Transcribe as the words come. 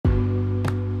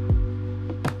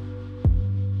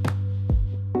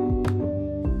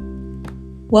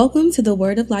Welcome to the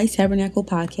Word of Life Tabernacle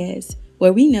podcast,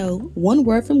 where we know one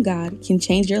word from God can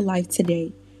change your life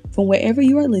today. From wherever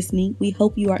you are listening, we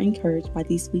hope you are encouraged by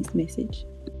this week's message.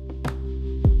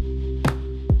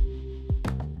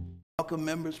 Welcome,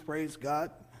 members. Praise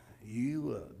God.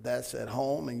 You that's at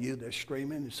home and you that's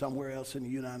streaming somewhere else in the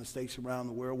United States, around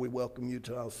the world, we welcome you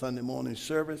to our Sunday morning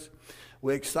service.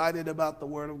 We're excited about the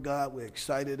Word of God. We're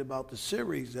excited about the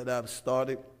series that I've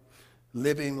started,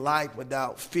 Living Life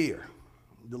Without Fear.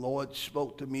 The Lord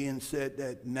spoke to me and said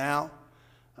that now,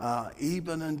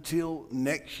 even until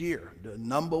next year, the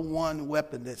number one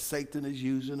weapon that Satan is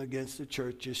using against the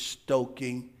church is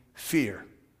stoking fear.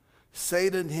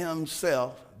 Satan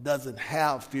himself doesn't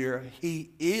have fear. He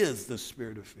is the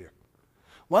spirit of fear.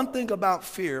 One thing about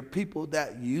fear, people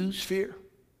that use fear,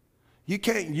 you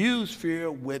can't use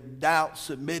fear without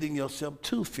submitting yourself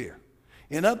to fear.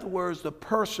 In other words, the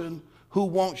person who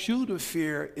wants you to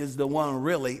fear is the one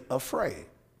really afraid.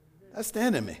 That's the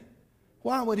enemy.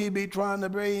 Why would he be trying to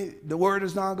bring, the word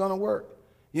is not going to work.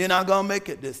 You're not going to make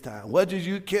it this time. What did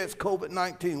you catch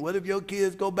COVID-19? What if your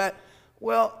kids go back?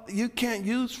 Well, you can't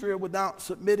use fear without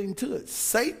submitting to it.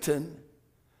 Satan,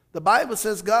 the Bible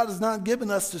says God has not given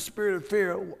us the spirit of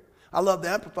fear. I love the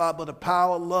Amplified, but the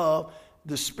power of love.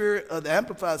 The spirit of the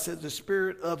Amplified says the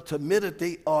spirit of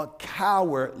timidity or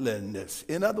cowardliness.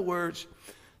 In other words,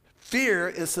 fear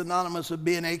is synonymous with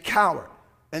being a coward.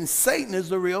 And Satan is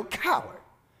the real coward.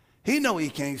 He know he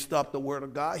can't stop the word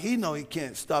of God. He know he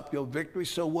can't stop your victory.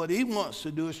 So what he wants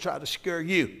to do is try to scare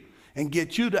you and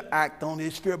get you to act on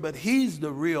his fear. But he's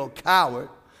the real coward.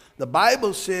 The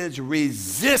Bible says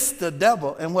resist the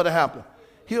devil, and what'll happen?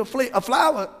 He'll flee.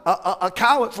 A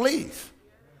coward flees.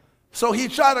 So he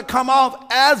tried to come off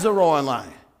as a roaring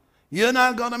lion. You're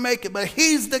not going to make it, but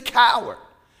he's the coward.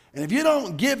 And if you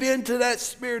don't give in to that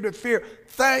spirit of fear,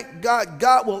 thank God,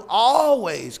 God will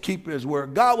always keep his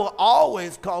word. God will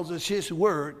always cause us his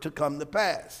word to come to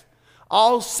pass.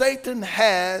 All Satan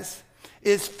has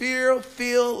is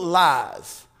fear-filled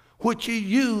lies, which he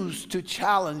used to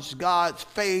challenge God's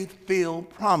faith-filled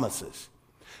promises.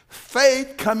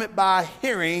 Faith cometh by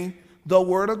hearing the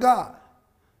word of God.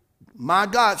 My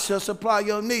God shall supply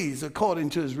your needs according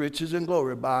to his riches and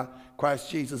glory by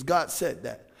Christ Jesus. God said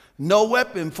that. No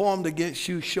weapon formed against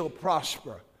you shall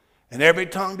prosper, and every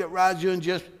tongue that rises you in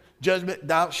judgment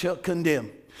thou shalt condemn.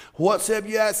 Whatsoever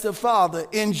you ask the Father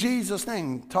in Jesus'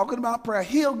 name, talking about prayer,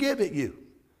 he'll give it you.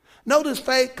 Notice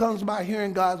faith comes by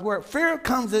hearing God's word. Fear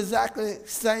comes exactly the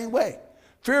same way.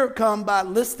 Fear comes by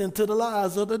listening to the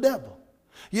lies of the devil.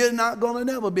 You're not going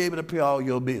to never be able to pay all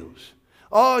your bills.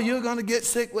 Oh, you're going to get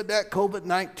sick with that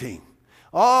COVID-19.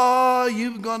 Oh,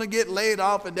 you're going to get laid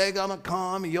off and they're going to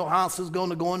come and your house is going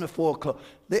to go into foreclosure.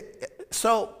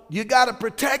 So you got to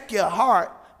protect your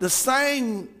heart. The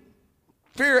same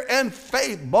fear and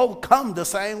faith both come the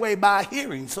same way, by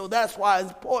hearing. So that's why it's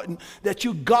important that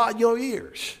you guard your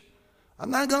ears. I'm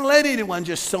not going to let anyone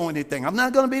just sow anything. I'm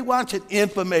not going to be watching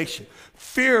information,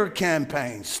 fear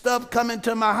campaigns, stuff coming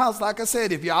to my house. Like I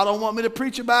said, if y'all don't want me to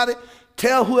preach about it,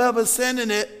 tell whoever's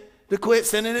sending it to quit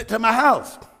sending it to my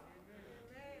house.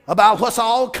 About what's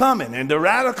all coming and the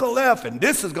radical left and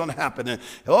this is going to happen. And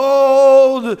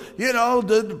the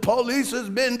police has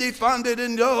been defunded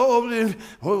and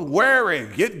wary,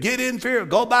 get in fear,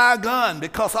 go buy a gun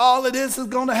because all of this is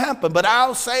going to happen. But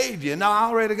I'll save you. No, I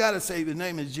already got a savior. His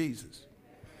name is Jesus.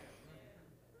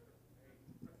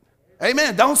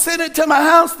 Amen. Don't send it to my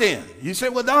house then. You say,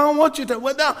 well, I don't want you to.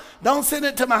 Well, don't send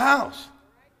it to my house.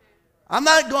 I'm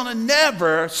not going to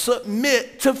never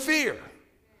submit to fear.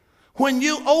 When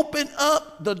you open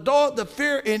up the door to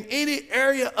fear in any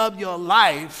area of your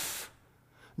life,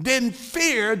 then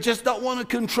fear just don't want to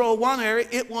control one area.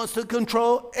 It wants to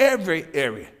control every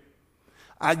area.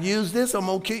 I used this. I'm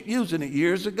going to keep using it.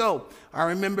 Years ago, I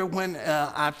remember when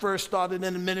I first started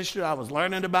in the ministry, I was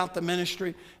learning about the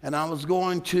ministry, and I was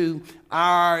going to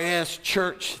IRS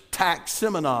church tax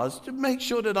seminars to make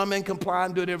sure that I'm in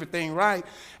compliance, doing everything right.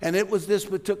 And it was this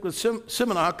particular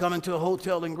seminar coming to a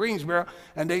hotel in Greensboro,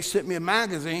 and they sent me a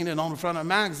magazine, and on the front of the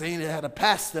magazine, it had a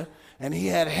pastor, and he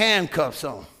had handcuffs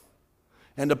on.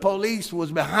 And the police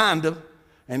was behind him,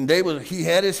 and he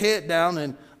had his head down,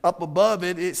 and up above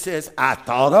it, it says, I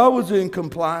thought I was in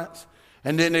compliance.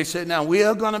 And then they said, now we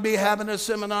are going to be having a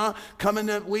seminar coming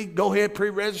that week. Go ahead,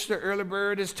 pre-register. Early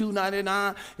bird is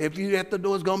 $2.99. If you at the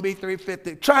door, it's going to be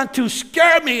 $3.50. Trying to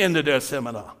scare me into their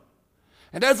seminar.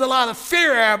 And there's a lot of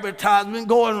fear advertisement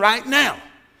going right now.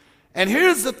 And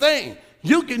here's the thing.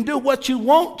 You can do what you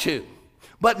want to,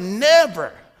 but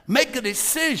never make a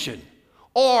decision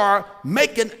or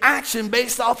make an action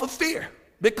based off of fear.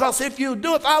 Because if you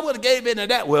do, if I would have gave into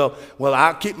that, well,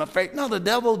 I'll keep my faith. No, the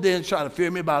devil didn't try to fear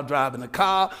me about driving a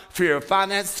car, fear of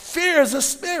finance. Fear is a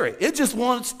spirit. It just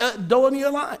wants a door in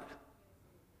your life.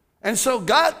 And so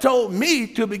God told me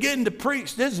to begin to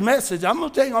preach this message. I'm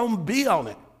going to be on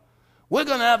it. We're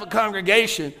going to have a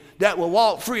congregation that will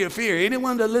walk free of fear.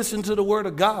 Anyone that listens to the word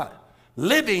of God,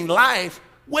 living life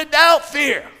without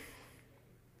fear.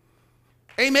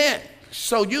 Amen.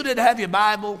 So you that have your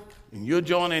Bible and you're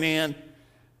joining in,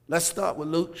 let's start with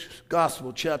Luke's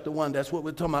Gospel, chapter 1. That's what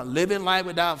we're talking about, living life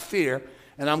without fear.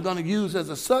 And I'm going to use as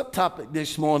a subtopic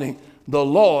this morning, the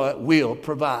Lord will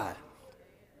provide.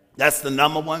 That's the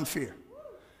number one fear.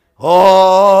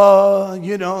 Oh,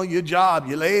 you know, your job,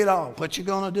 you laid off. What you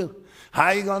going to do?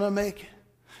 How you going to make it?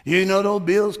 You know those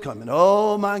bills coming.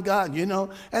 Oh, my God, you know.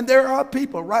 And there are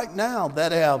people right now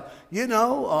that have, you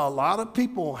know, a lot of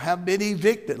people have been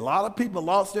evicted. A lot of people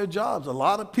lost their jobs. A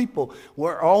lot of people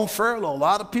were on furlough. A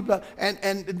lot of people.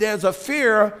 And there's a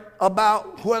fear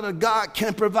about whether God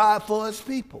can provide for his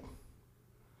people.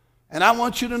 And I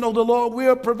want you to know the Lord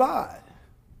will provide.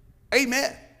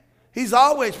 Amen. He's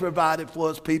always provided for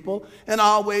his people and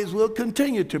always will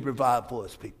continue to provide for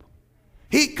his people.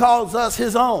 He calls us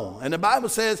his own. And the Bible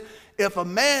says if a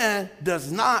man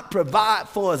does not provide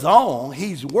for his own,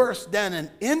 he's worse than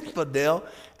an infidel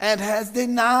and has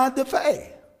denied the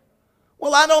faith.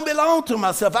 Well, I don't belong to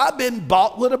myself. I've been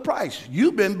bought with a price.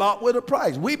 You've been bought with a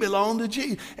price. We belong to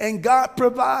Jesus. And God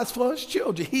provides for his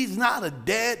children. He's not a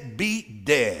deadbeat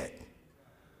dad.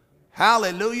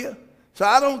 Hallelujah. So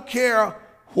I don't care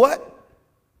what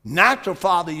natural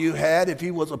father you had, if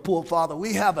he was a poor father.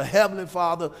 We have a heavenly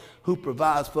Father who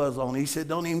provides for us own. He said,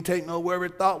 don't even take no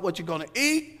worried thought what you're going to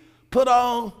eat, put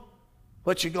on,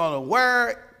 what you're going to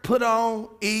wear, put on,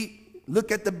 eat.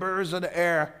 Look at the birds of the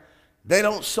air. They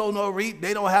don't sow nor reap.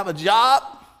 They don't have a job.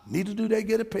 Neither do they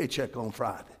get a paycheck on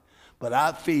Friday. But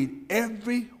I feed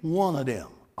every one of them.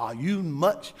 Are you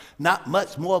not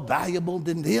much more valuable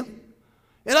than them?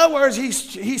 In other words, he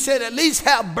said, at least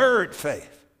have bird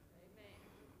faith.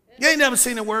 You ain't never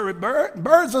seen a word with bird.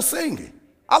 Birds are singing.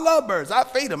 I love birds. I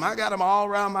feed them. I got them all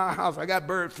around my house. I got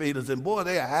bird feeders, and boy,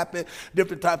 they are happy.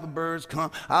 Different type of birds come.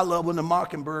 I love when the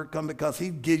mockingbird come because he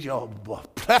gives you a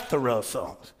plethora of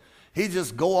songs. He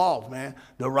just go off, man.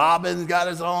 The robin's got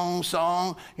his own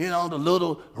song. You know, the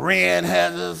little wren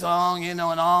has his song, you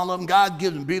know, and all of them. God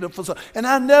gives them beautiful songs. And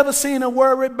I've never seen a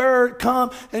worried bird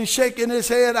come and shaking his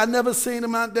head. I never seen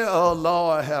him out there. Oh,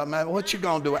 Lord, hell, man, what you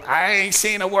going to do? I ain't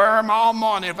seen a worm all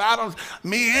morning. If I don't,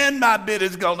 me and my bit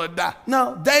is going to die.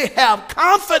 No, they have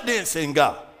confidence in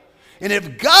God. And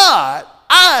if God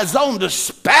eyes on the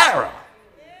sparrow,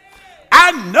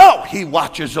 I know he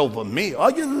watches over me.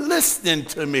 Are you listening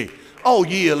to me? Oh,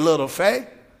 ye a little faith.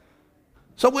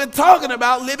 So we're talking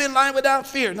about living life without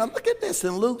fear. Now look at this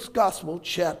in Luke's Gospel,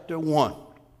 chapter 1.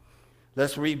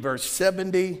 Let's read verse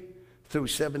 70 through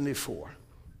 74.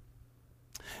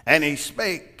 And he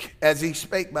spake, as he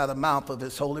spake by the mouth of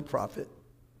his holy prophet,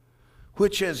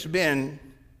 which has been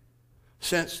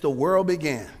since the world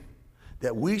began,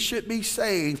 that we should be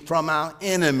saved from our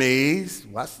enemies,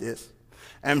 watch this,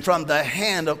 and from the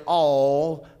hand of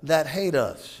all that hate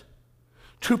us,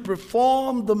 to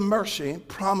perform the mercy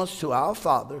promised to our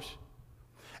fathers,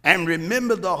 and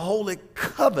remember the holy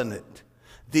covenant,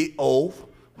 the oath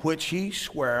which he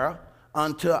sware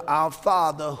unto our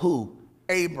father, who?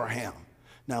 Abraham.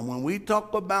 Now, when we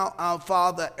talk about our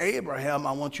father Abraham,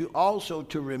 I want you also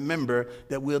to remember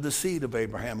that we're the seed of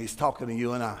Abraham. He's talking to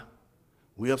you and I.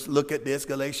 We'll look at this,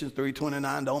 Galatians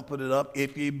 3:29. Don't put it up.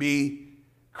 If ye be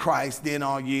Christ, then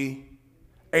are ye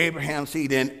Abraham's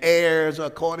seed and heirs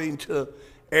according to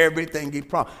everything he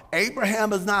promised.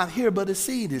 Abraham is not here, but his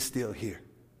seed is still here.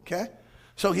 Okay?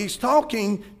 So he's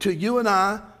talking to you and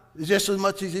I just as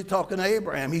much as he's talking to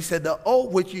Abraham. He said, the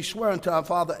oath which you swear unto our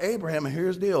father Abraham, and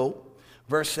here's the oath,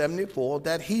 verse 74,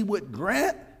 that he would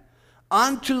grant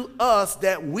unto us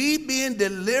that we being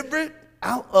delivered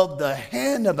out of the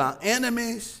hand of our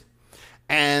enemies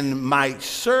and might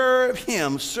serve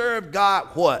him, serve God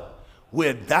what?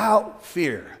 Without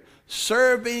fear.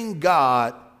 Serving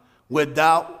God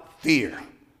without fear.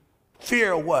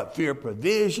 Fear of what? Fear of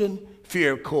provision,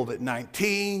 fear of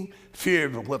COVID-19, fear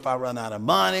of if I run out of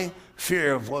money,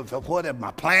 fear of what if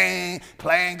my plane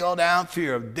go down,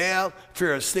 fear of death,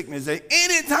 fear of sickness,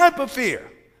 any type of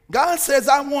fear. God says,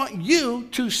 I want you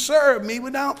to serve me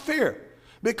without fear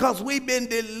because we've been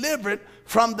delivered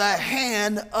from the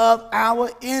hand of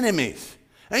our enemies.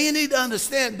 And you need to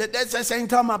understand that that ain't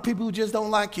talking about people who just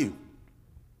don't like you.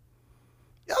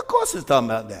 Yeah, of course it's talking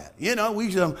about that. You know,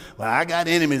 well, I got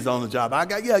enemies on the job.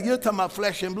 You're talking about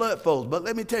flesh and blood folks. But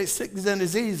let me tell you, sickness and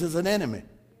disease is an enemy.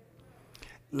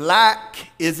 lack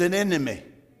is an enemy.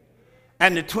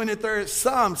 And the 23rd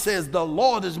Psalm says, the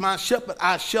Lord is my shepherd,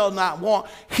 I shall not want.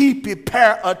 He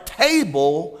prepare a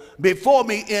table before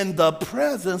me in the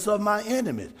presence of my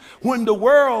enemies. When the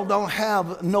world don't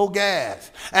have no gas,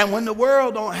 and when the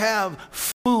world don't have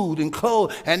food and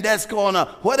clothes, and that's going on,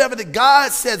 whatever the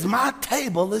God says, my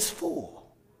table is full.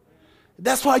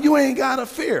 That's why you ain't got to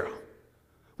fear.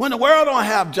 When the world don't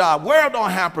have job, world don't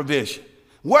have provision,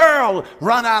 world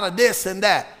run out of this and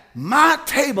that, my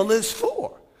table is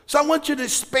full. So I want you to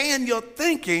expand your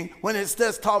thinking when it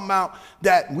says talking about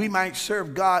that we might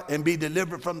serve God and be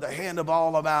delivered from the hand of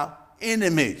all of our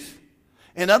enemies.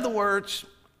 In other words,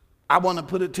 I want to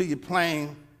put it to you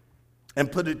plain and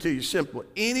put it to you simple.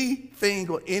 Anything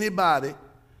or anybody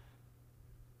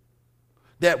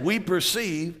that we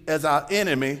perceive as our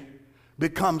enemy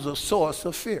becomes a source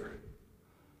of fear.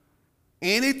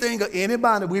 Anything or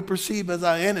anybody we perceive as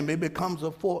our enemy becomes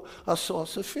a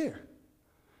source of fear.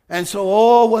 And so,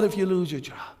 oh, what if you lose your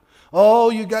job? Oh,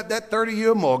 you got that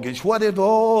 30-year mortgage. What if,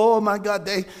 oh, my God,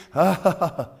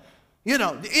 you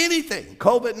know, anything,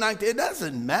 COVID-19, it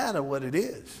doesn't matter what it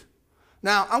is.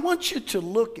 Now, I want you to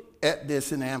look at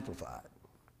this in Amplified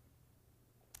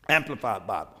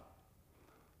Bible.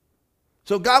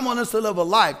 So God wants us to live a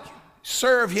life,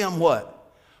 serve him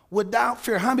what? Without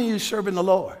fear. How many of you serving the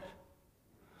Lord?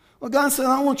 Well, God said,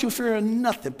 I don't want you to fear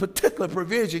nothing, particular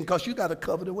provision, because you got a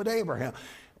covenant with Abraham.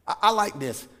 I like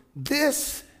this.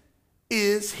 This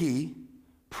is as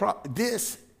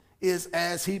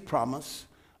he promised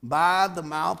by the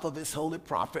mouth of his holy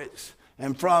prophets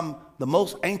and from the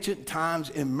most ancient times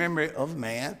in memory of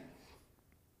man,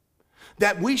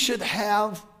 that we should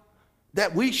have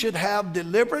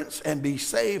deliverance and be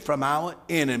saved from our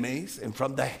enemies and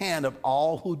from the hand of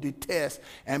all who detest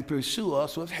and pursue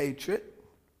us with hatred,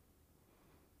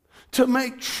 to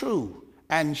make true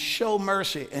and show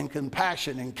mercy and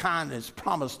compassion and kindness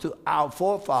promised to our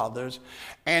forefathers,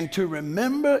 and to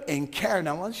remember and carry.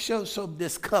 Now, I want to show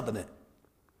this covenant.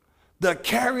 To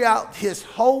carry out his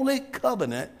holy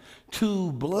covenant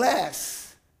to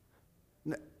bless,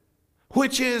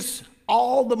 which is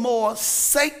all the more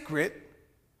sacred.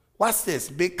 Watch this,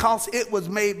 because it was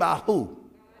made by who?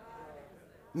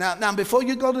 Now, before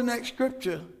you go to the next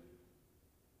scripture,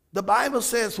 the Bible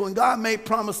says when God made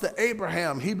promise to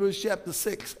Abraham, Hebrews chapter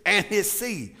 6, and his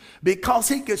seed, because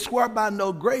he could swear by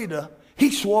no greater,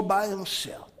 he swore by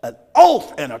himself, an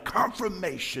oath and a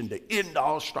confirmation to end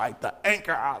all strife, to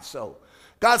anchor our soul.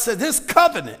 God said, this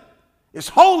covenant is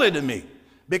holy to me,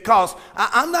 because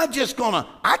I'm not just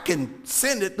I can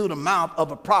send it through the mouth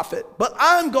of a prophet, but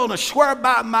I'm going to swear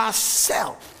by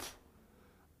myself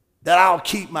that I'll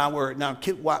keep my word. Now,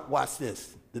 watch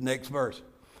this, the next verse.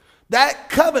 That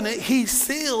covenant he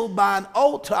sealed by an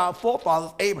oath to our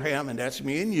forefathers, Abraham, and that's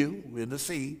me and you, we're the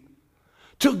seed,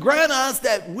 to grant us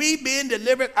that we, being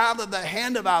delivered out of the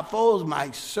hand of our foes,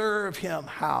 might serve him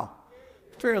how?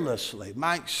 Fearlessly.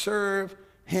 Might serve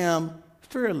him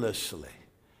fearlessly.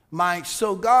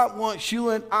 So God wants you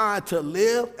and I to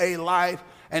live a life.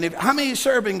 And how many are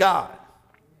serving God?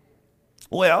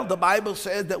 Well, the Bible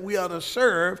says that we ought to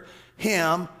serve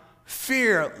him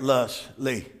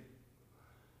fearlessly.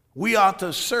 We ought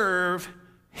to serve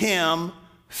him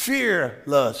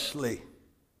fearlessly.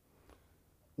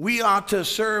 We ought to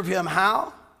serve him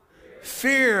how?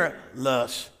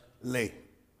 Fearlessly.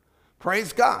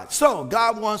 Praise God. So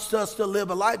God wants us to live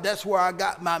a life. That's where I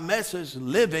got my message,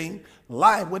 living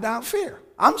life without fear.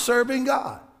 I'm serving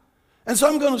God. And so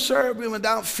I'm going to serve him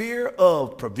without fear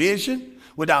of provision,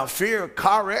 without fear of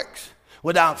car wrecks,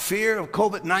 without fear of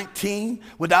COVID-19,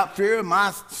 without fear of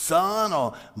my son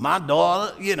or my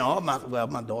daughter, my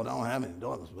daughter, I don't have any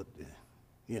daughters, but,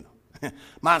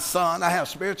 my son, I have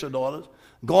spiritual daughters,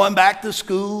 going back to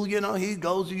school, he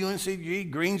goes to UNCG,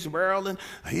 Greensboro, and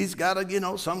he's got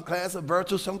some class of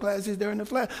virtual, some class he's there in the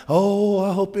flesh. Oh,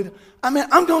 I hope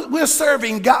we're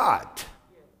serving God.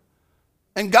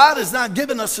 And God has not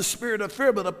given us a spirit of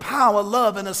fear, but a power,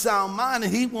 love, and a sound mind.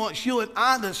 And he wants you and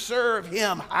I to serve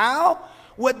him. How?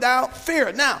 Without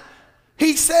fear. Now,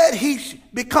 he said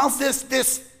because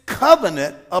this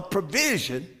covenant of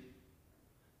provision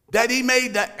that he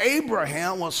made to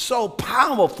Abraham was so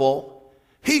powerful,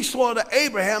 he swore to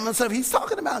Abraham and said, he's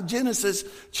talking about Genesis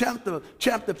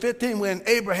chapter 15 when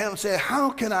Abraham said, how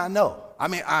can I know?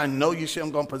 I know you say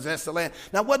I'm going to possess the land.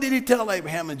 Now, what did he tell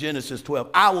Abraham in Genesis 12?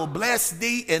 I will bless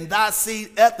thee and thy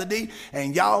seed after thee,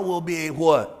 and y'all will be a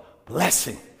what?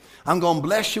 Blessing. I'm going to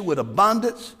bless you with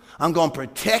abundance. I'm going to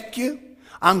protect you.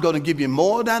 I'm going to give you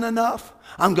more than enough.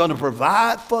 I'm going to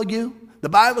provide for you. The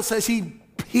Bible says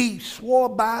he swore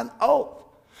by an oath.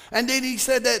 And then he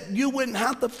said that you wouldn't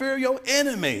have to fear your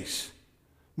enemies,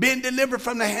 being delivered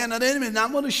from the hand of the enemy. Now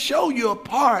I'm going to show you a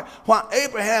part why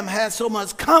Abraham had so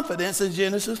much confidence in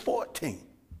Genesis 14.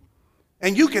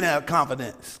 And you can have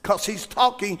confidence because he's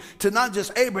talking to not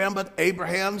just Abraham, but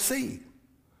Abraham's seed.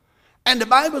 And the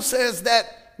Bible says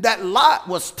that Lot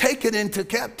was taken into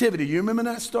captivity. You remember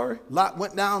that story? Lot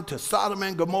went down to Sodom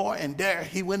and Gomorrah, and there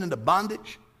he went into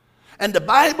bondage. And the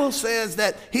Bible says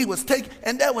that he was taken,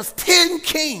 and there was 10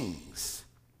 kings.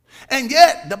 And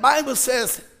yet the Bible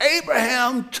says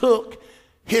Abraham took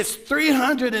his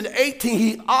 318,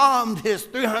 he armed his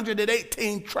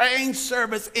 318 trained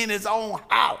servants in his own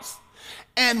house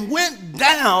and went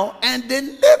down and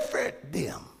delivered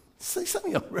them. See, some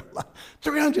of you realize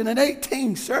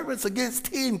 318 servants against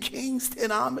 10 kings,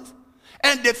 10 armies,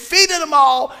 and defeated them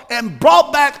all and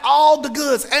brought back all the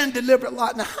goods and delivered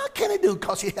Lot. Now, how can he do?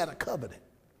 Because he had a covenant.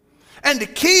 And the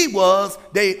key was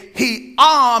he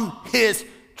armed his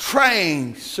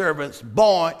trained servants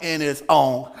born in his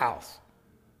own house.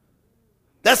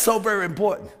 That's so very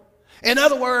important. In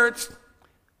other words,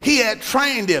 he had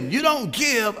trained them. You don't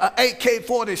give an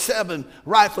AK-47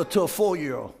 rifle to a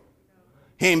 4-year-old.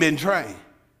 He ain't been trained.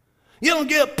 You don't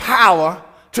give power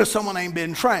to someone who ain't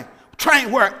been trained.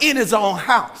 Trained where? In his own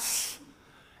house.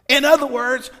 In other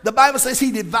words, the Bible says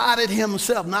he divided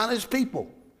himself, not his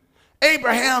people.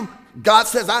 Abraham, God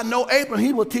says, I know Abraham,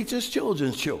 he will teach his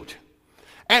children's children.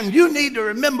 And you need to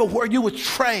remember where you was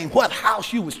trained, what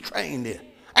house you was trained in.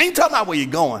 I ain't talking about where you're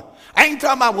going. I ain't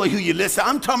talking about who you listen.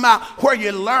 I'm talking about where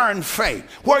you learn faith,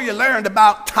 where you learned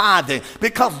about tithing,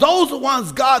 because those are the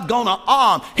ones God's going to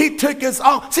arm. He took his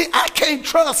own. See, I can't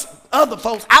trust other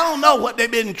folks. I don't know what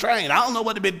they've been trained. I don't know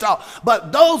what they've been taught.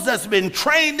 But those that's been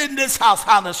trained in this house,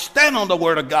 how to stand on the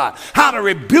word of God, how to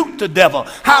rebuke the devil,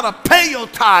 how to pay your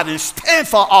tithe and stand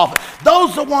for office,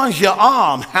 those are the ones you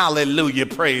arm. Hallelujah,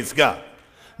 praise God.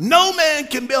 No man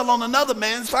can build on another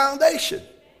man's foundation.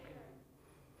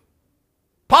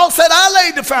 Paul said, I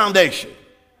laid the foundation.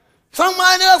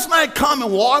 Someone else might come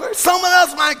and water. Someone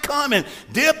else might come and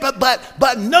dip,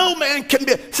 but no man can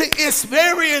build. See, it's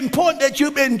very important that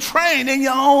you've been trained in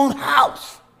your own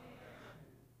house.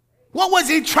 What was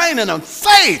he training them?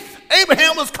 Faith.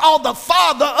 Abraham was called the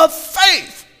father of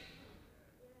faith.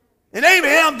 And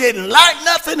Abraham didn't like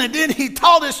nothing, and then he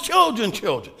taught his children.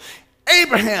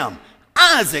 Abraham,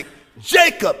 Isaac,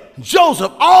 Jacob,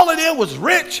 Joseph, all of them was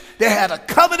rich. They had a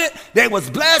covenant. They was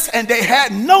blessed, and they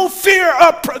had no fear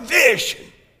of provision.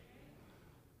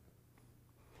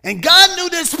 And God knew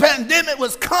this pandemic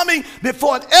was coming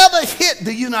before it ever hit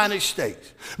the United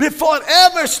States, before it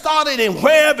ever started, and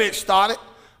wherever it started.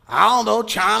 I don't know,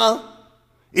 China,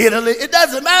 Italy. It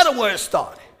doesn't matter where it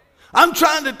started. I'm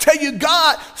trying to tell you,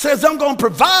 God says I'm going to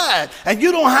provide, and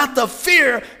you don't have to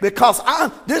fear, because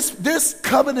this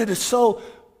covenant is so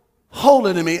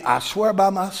holy to me. I swear by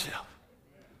myself.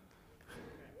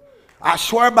 I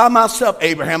swear by myself,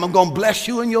 Abraham, I'm going to bless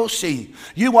you and your seed.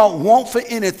 You won't want for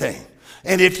anything.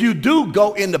 And if you do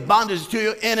go into bondage to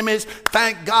your enemies,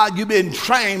 thank God you've been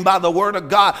trained by the word of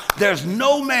God. There's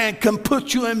no man can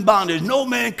put you in bondage. No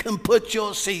man can put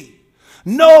your seed.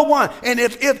 No one. And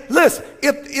if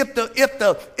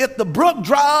the brook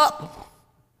dry up,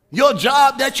 your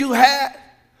job that you had,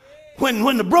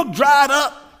 when the brook dried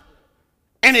up,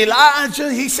 and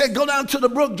Elijah, he said, go down to the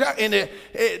brook,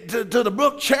 to the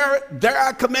brook Cherith. There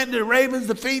I commanded the ravens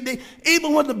to feed thee.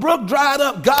 Even when the brook dried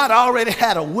up, God already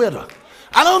had a widow.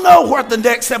 I don't know what the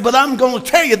next step, but I'm going to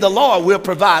tell you the Lord will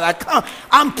provide.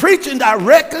 I'm preaching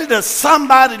directly to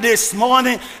somebody this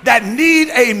morning that need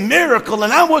a miracle.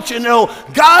 And I want you to know,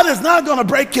 God is not going to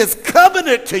break his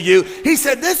covenant to you. He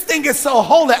said, this thing is so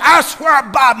holy. I swear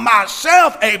by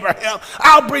myself, Abraham,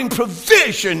 I'll bring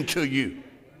provision to you.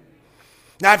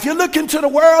 Now, if you look into the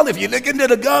world, if you look into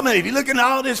the government, if you look into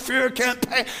all this fear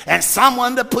campaign and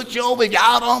someone to put you over,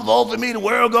 y'all don't vote for me, the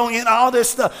world going in, all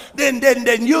this stuff, then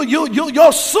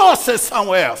your source is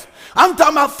somewhere else. I'm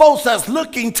talking about folks that's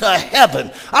looking to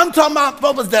heaven. I'm talking about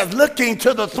folks that's looking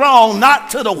to the throne, not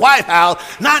to the White House,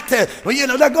 not to, well, you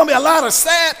know, there's going to be a lot of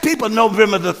sad people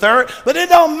November the 3rd, but it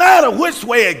don't matter which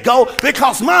way it go,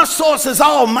 because my source is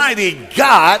Almighty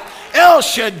God, El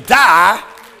Shaddai.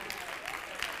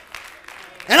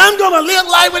 And I'm going to live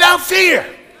life without fear.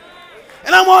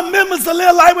 And I want members to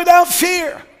live life without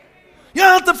fear. You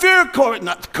don't have to fear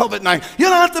COVID-19. You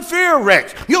don't have to fear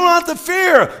wrecks. You don't have to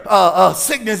fear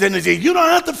sickness and disease. You don't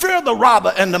have to fear the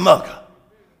robber and the mugger.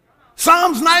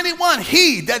 Psalms 91,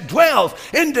 he that dwells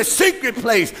in the secret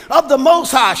place of the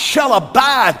Most High shall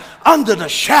abide under the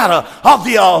shadow of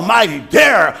the Almighty.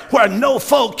 There where no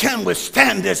foe can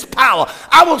withstand his power.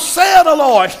 I will say of the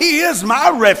Lord, he is my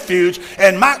refuge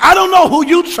and I don't know who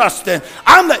you trust in.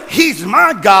 He's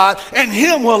my God, and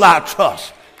him will I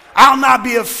trust. I'll not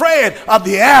be afraid of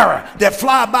the arrow that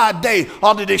fly by day,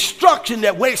 or the destruction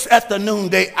that waits at the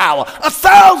noonday hour.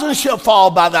 1,000 shall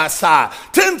fall by thy side,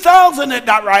 10,000 at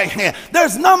thy right hand.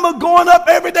 There's number going up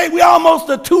every day. We almost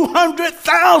to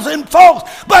 200,000 folks,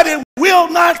 but it will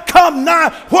not come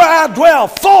nigh where I dwell,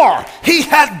 for he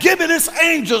hath given his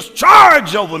angels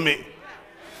charge over me.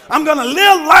 I'm going to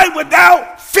live life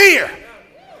without fear.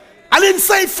 I didn't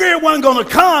say fear wasn't going to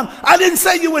come. I didn't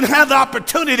say you wouldn't have the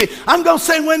opportunity. I'm going to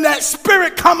say when that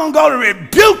spirit come, I'm going to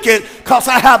rebuke it, because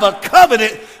I have a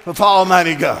covenant with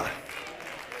Almighty God.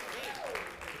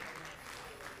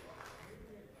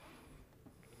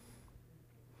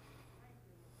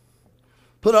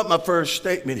 Put up my first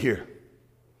statement here.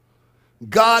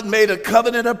 God made a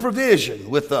covenant of provision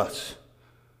with us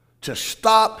to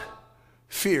stop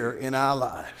fear in our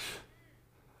lives.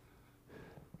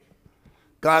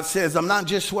 God says, I'm not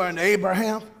just swearing to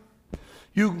Abraham.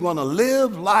 You're going to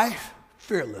live life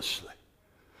fearlessly.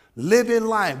 Live in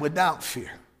life without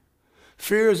fear.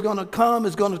 Fear is going to come,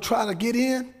 it's going to try to get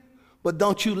in, but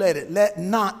don't you let it. Let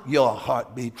not your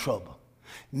heart be troubled.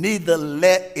 Neither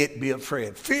let it be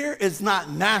afraid. Fear is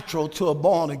not natural to a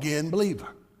born-again believer.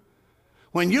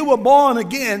 When you were born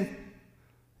again,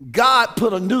 God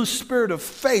put a new spirit of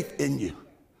faith in you,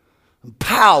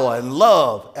 power and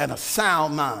love and a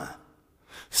sound mind.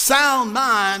 Sound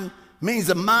mind means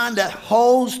a mind that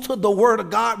holds to the word of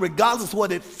God regardless of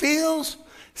what it feels,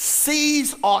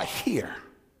 sees, or hears.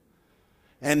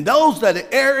 And those are the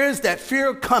areas that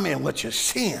fear come in, what you're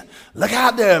seeing. Look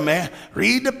out there, man.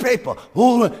 Read the paper.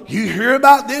 Ooh, you hear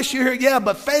about this, you hear, yeah,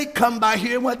 but faith come by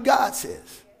hearing what God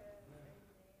says.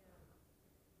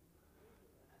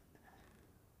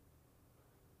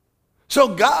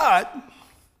 So God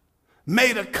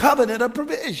made a covenant of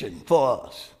provision for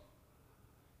us.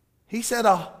 He said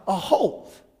a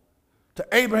hope to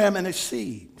Abraham and his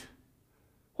seed.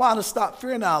 Why? To stop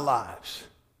fear in our lives.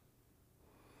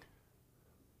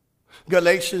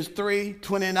 Galatians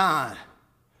 3:29,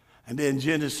 and then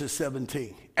Genesis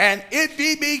 17. And if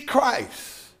ye be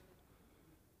Christ,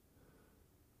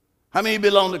 how many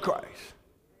belong to Christ?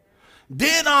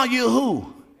 Then are you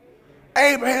who?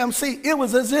 Abraham. See, it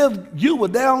was as if you were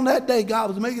there on that day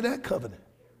God was making that covenant.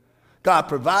 God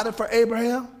provided for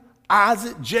Abraham,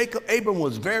 Isaac, Jacob. Abraham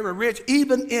was very rich,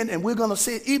 even in, and we're going to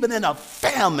see it, even in a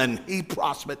famine, he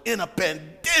prospered. In a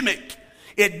pandemic,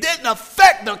 it didn't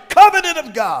affect the covenant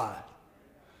of God.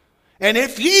 And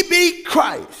if ye be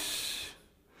Christ,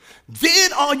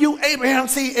 then are you Abraham,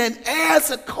 see, and heirs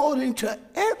according to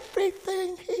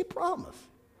everything he promised.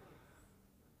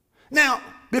 Now,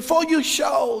 before you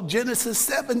show Genesis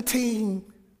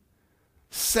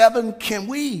 17:7, can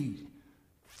we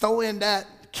throw in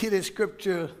that kiddie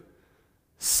scripture,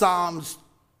 Psalms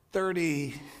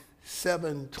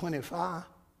 37:25?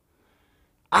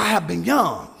 I have been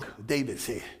young, David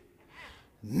said.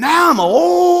 Now I'm an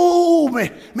old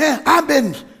man. Man, I've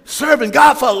been serving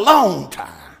God for a long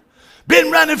time.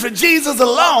 Been running for Jesus a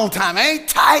long time. I ain't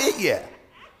tired yet.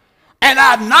 And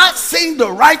I've not seen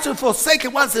the righteous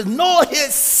forsaken, nor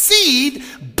his seed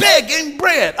begging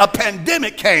bread. A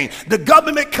pandemic came. The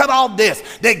government cut off this.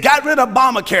 They got rid of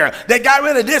Obamacare. They got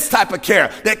rid of this type of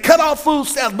care. They cut off food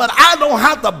stamps. But I don't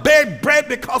have to beg bread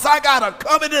because I got a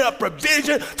covenant of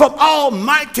provision from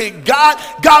Almighty God.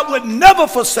 God would never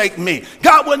forsake me.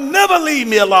 God would never leave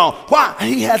me alone. Why?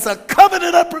 He has a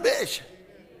covenant of provision.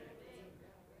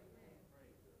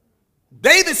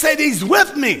 David said he's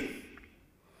with me.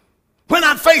 When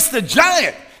I face the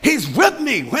giant, he's with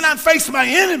me. When I face my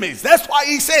enemies, that's why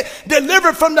he said,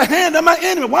 deliver from the hand of my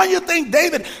enemy. Why do you think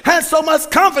David had so much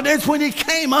confidence when he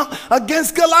came up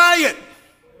against Goliath?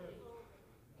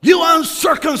 You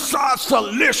uncircumcised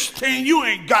Philistine, you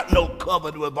ain't got no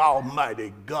covenant with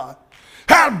Almighty God.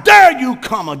 How dare you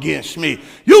come against me?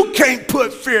 You can't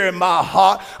put fear in my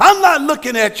heart. I'm not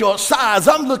looking at your size.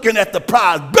 I'm looking at the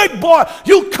prize. Big boy,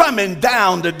 you coming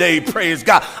down today, praise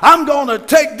God. I'm going to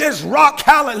take this rock,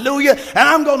 hallelujah, and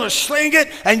I'm going to sling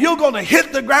it, and you're going to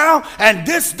hit the ground, and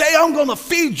this day I'm going to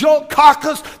feed your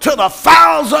carcass to the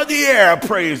fowls of the air,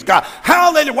 praise God.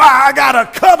 Hallelujah. Why? I got a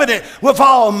covenant with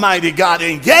Almighty God.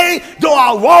 And yea, though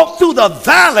I walk through the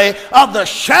valley of the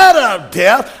shadow of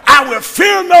death, I will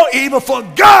fear no evil, for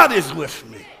God is with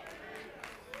me.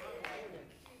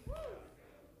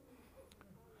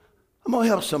 I'm going to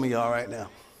help some of y'all right now.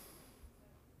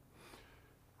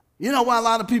 You know why a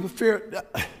lot of people fear?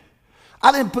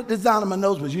 I didn't put this down in my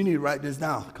notes, but you need to write this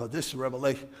down because this is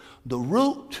revelation. The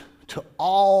root to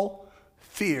all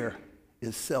fear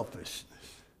is selfishness.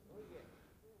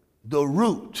 The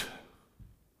root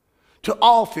to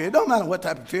all fear, it don't matter what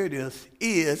type of fear it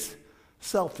is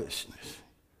selfishness.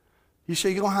 You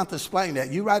say you're going to have to explain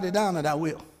that. You write it down and I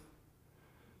will.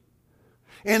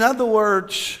 In other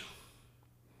words,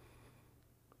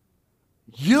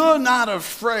 you're not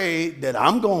afraid that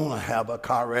I'm going to have a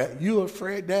car wreck. You're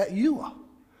afraid that you are.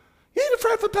 You ain't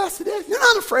afraid for Pastor Diz. You're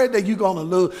not afraid that you're going to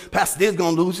lose. Pastor Diz is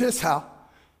going to lose his house.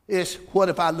 It's what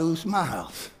if I lose my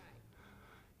house?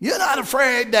 You're not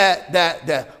afraid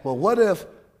that well, what if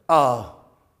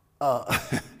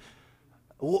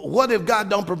what if God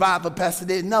don't provide for Pastor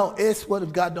Diz? No, it's what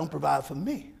if God don't provide for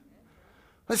me?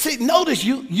 But see, notice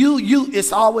you,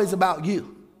 it's always about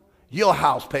you. Your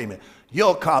house payment,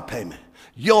 your car payment,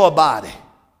 your body.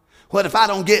 What if I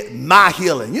don't get my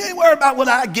healing? You ain't worried about what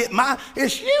I get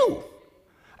it's you.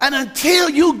 And until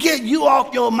you get you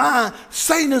off your mind,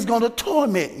 Satan is going to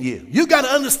torment you. You got to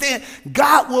understand,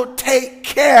 God will take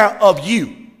care of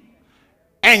you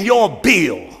and your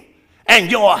bill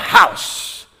and your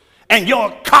house and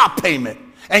your car payment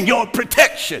and your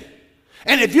protection.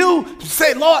 And if you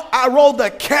say, Lord, I roll the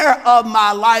care of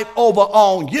my life over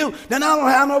on you, then I don't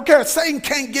have no care. Satan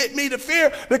can't get me to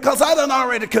fear because I done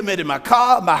already committed my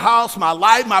car, my house, my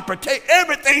life, my protection,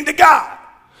 everything to God.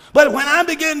 But when I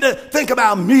begin to think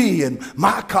about me and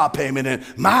my car payment and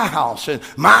my house and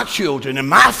my children and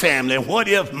my family and what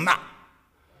if my...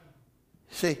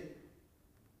 See?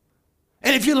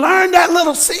 And if you learn that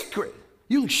little secret,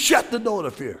 you can shut the door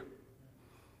to fear.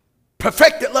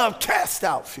 Perfected love casts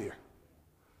out fear.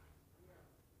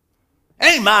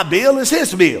 Ain't my bill, it's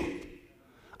his bill.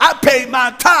 I paid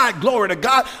my tithe, glory to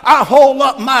God. I hold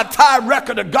up my tithe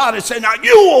record to God and say, now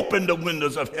you open the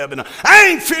windows of heaven. I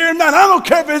ain't fearing none. I don't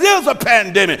care if it is a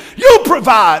pandemic. You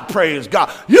provide, praise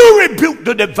God. You rebuke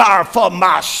the devourer for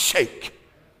my sake.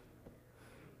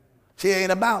 See, it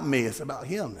ain't about me, it's about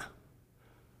him now.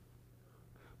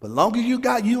 But long as you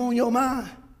got you on your mind,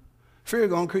 fear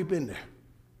gonna creep in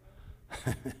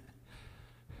there.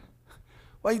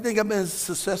 Why do you think I've been a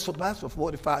successful pastor for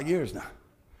 45 years now?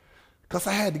 Because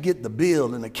I had to get the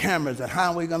bill and the cameras and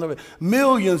how are we going to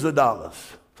millions of dollars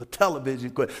for television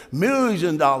equipment, millions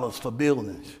of dollars for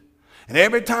buildings. And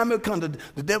every time it comes,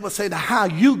 the devil say, now how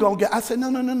you going to get? I said,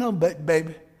 no,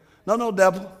 baby. No,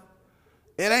 devil.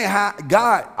 It ain't how,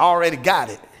 God already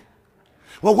got it.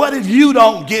 Well, what if you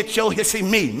don't get your, see,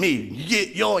 me, you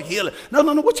get your healing. No,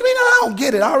 what you mean I don't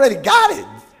get it? I already got it.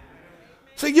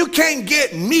 So you can't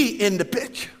get me in the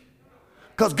picture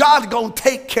because God's going to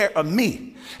take care of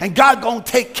me and God's going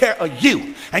to take care of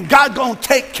you and God's going to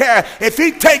take care, if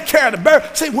he take care of the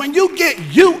bird. See, when you get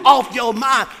you off your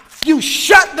mind, you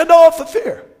shut the door for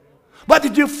fear. But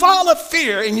if you follow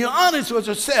fear and you're honest with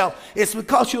yourself, it's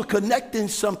because you're connecting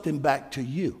something back to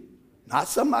you, not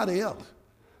somebody else.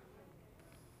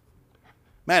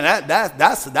 Man,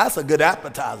 that's a good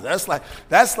appetizer.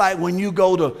 That's like when you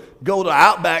go to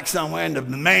Outback somewhere and the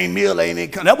main meal ain't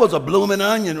even come. That was a blooming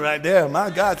onion right there. My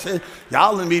God, said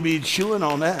y'all let me be chewing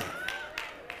on that.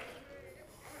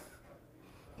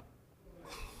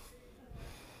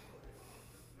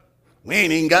 We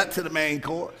ain't even got to the main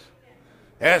course.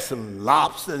 There's some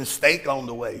lobster and steak on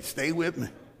the way. Stay with me.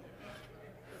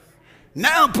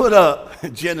 Now put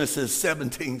up Genesis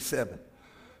 17:7.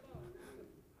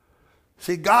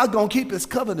 See, God's going to keep his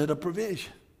covenant of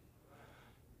provision.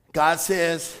 God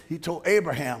says, he told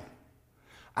Abraham,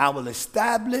 I will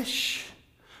establish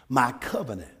my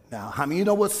covenant. Now, how many of you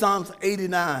know what Psalms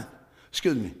 89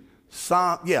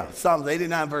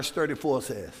 verse 34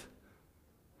 says?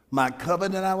 My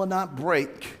covenant I will not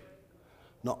break,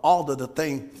 nor alter the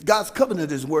thing. God's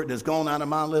covenant is word that's gone out of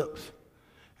my lips.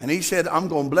 And he said, I'm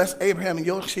going to bless Abraham and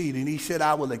your seed. And he said,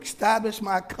 I will establish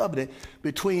my covenant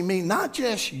between me, not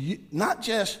just you,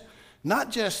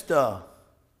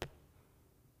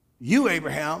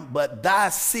 Abraham, but thy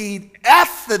seed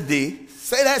after thee.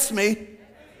 Say that's me.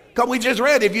 Because we just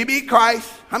read, if you be Christ,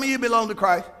 how many of you belong to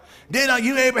Christ? Then are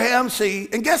you Abraham's seed?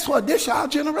 And guess what? This is our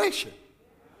generation.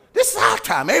 This is our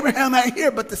time. Abraham ain't here,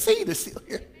 but the seed is still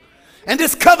here. And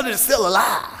this covenant is still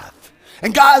alive.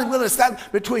 And God will establish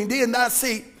between thee and thy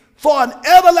seed for an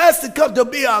everlasting covenant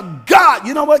to be a God.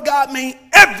 You know what God means?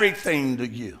 Everything to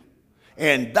you.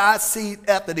 And thy seed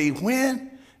after thee,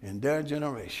 when? In their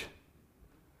generation.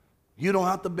 You don't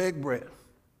have to beg bread.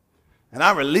 And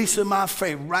I'm releasing my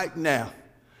faith right now.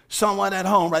 Someone at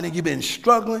home right now, you've been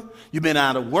struggling. You've been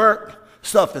out of work.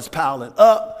 Stuff is piling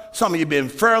up. Some of you been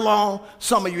furlonged.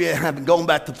 Some of you haven't gone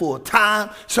back to full time.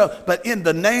 But in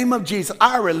the name of Jesus,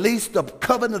 I release the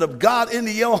covenant of God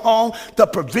into your home, the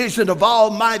provision of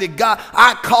Almighty God.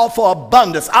 I call for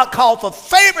abundance. I call for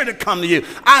favor to come to you.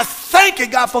 I thank you,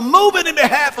 God, for moving in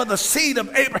behalf of the seed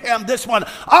of Abraham this one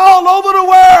all over the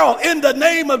world in the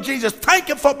name of Jesus. Thank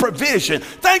you for provision.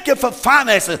 Thank you for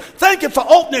finances. Thank you for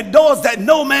opening doors that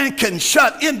no man can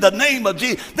shut in the name of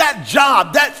Jesus. That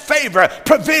job, that favor,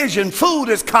 provision, food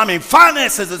is coming,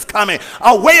 finances is coming,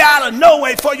 a way out of no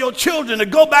way for your children to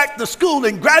go back to school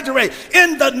and graduate.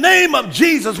 In the name of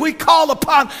Jesus, we call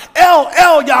upon El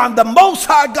Elyon, the Most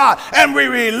High God, and we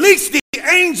release the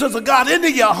angels of God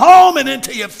into your home and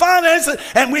into your finances,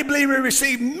 and we believe we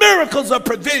receive miracles of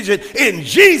provision in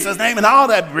Jesus' name. And all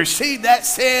that receive that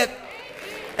said,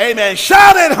 amen.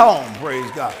 Shout it home, praise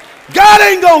God. God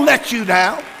ain't gonna let you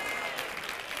down.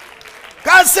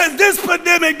 God said, this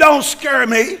pandemic don't scare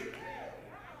me.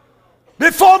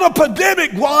 Before the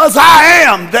pandemic was, I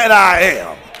am that I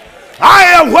am. I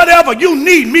am whatever you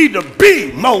need me to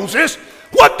be, Moses.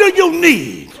 What do you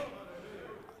need?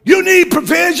 You need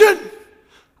provision?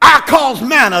 I cause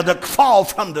manna to fall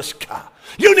from the sky.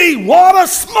 You need water?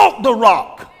 Smoke the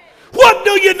rock. What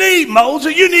do you need,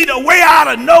 Moses? You need a way out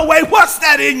of no way. What's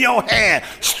that in your hand?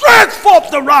 Stretch forth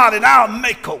the rod and I'll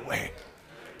make a way.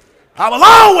 I will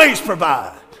always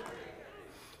provide.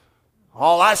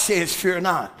 All I say is fear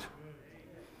not.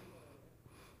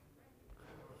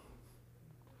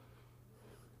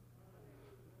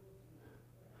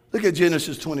 Look at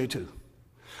Genesis 22.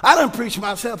 I done preach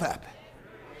myself happy.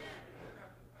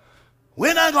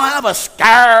 We're not going to have a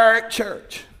scared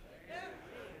church.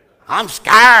 I'm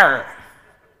scared.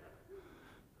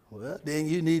 Well, then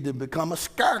you need to become a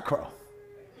scarecrow.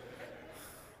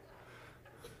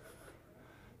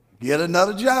 Get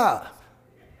another job.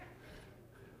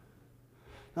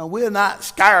 Now, we're not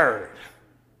scared.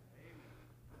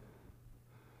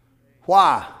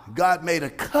 Why? God made a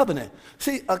covenant.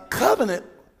 See, a covenant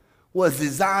was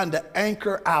designed to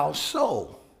anchor our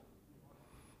soul.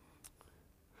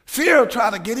 Fear will try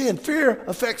to get in. Fear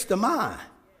affects the mind.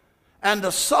 And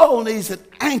the soul needs an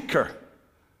anchor.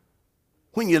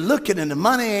 When you're looking and the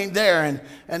money ain't there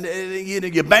and you know,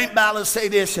 your bank balance say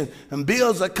this and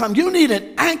bills are come, you need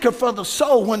an anchor for the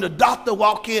soul when the doctor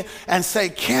walk in and say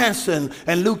cancer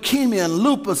and leukemia and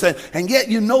lupus and yet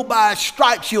you know by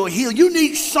stripes you'll heal. You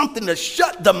need something to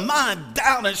shut the mind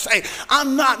down and say,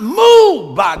 I'm not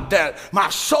moved by that. My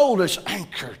soul is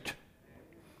anchored.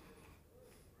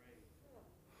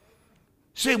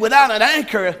 See, without an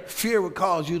anchor, fear would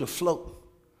cause you to float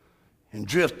and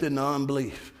drift into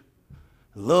unbelief.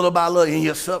 Little by little in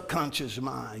your subconscious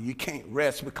mind, you can't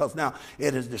rest because now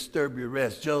it has disturbed your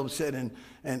rest. Job said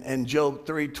in Job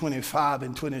 3:25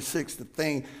 and 26, the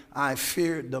thing I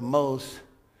feared the most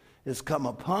is come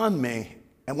upon me.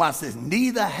 And watch this,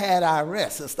 neither had I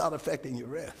rest. It started affecting your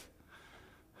rest.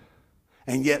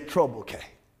 And yet trouble came.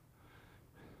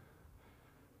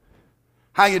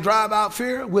 How you drive out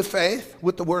fear? With faith,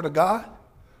 with the word of God.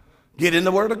 Get in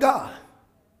the word of God.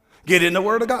 Get in the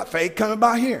word of God. Faith coming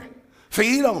by here.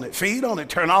 Feed on it. Feed on it.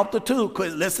 Turn off the tube.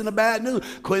 Quit listening to bad news.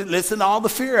 Quit listening to all the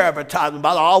fear advertising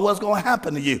about all what's going to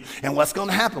happen to you and what's going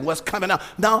to happen, what's coming out.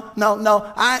 No.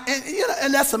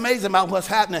 And that's amazing about what's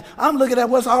happening. I'm looking at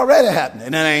what's already happening,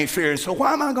 and I ain't fearing. So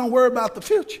why am I going to worry about the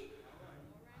future?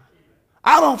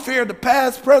 I don't fear the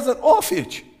past, present, or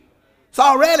future. It's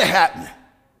already happening.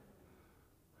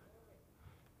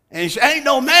 And ain't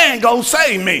no man going to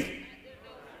save me.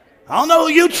 I don't know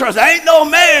who you trust. Ain't no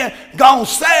man gonna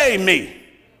save me.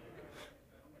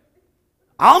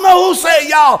 I don't know who said,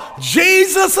 y'all,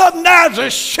 Jesus of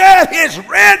Nazareth shed his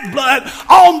red blood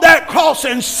on that cross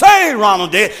and saved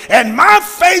Ronald did. And my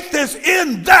faith is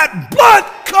in that blood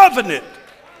covenant.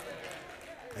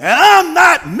 And I'm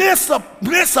not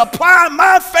misapplying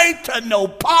my faith to no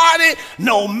party,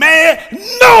 no man,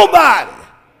 nobody.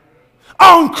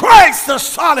 On Christ, the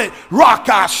solid rock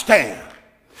I stand.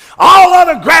 All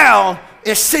other ground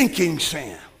is sinking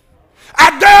sand.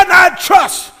 I dare not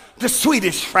trust the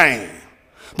sweetest frame,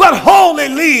 but wholly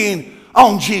lean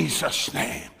on Jesus'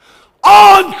 name.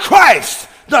 On Christ,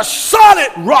 the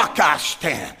solid rock I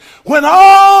stand. When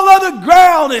all other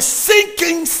ground is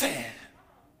sinking sand,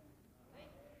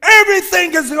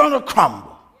 everything is going to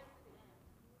crumble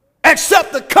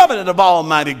except the covenant of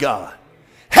Almighty God.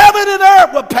 Heaven and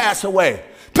earth will pass away.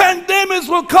 Pandemics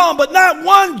will come, but not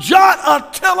one jot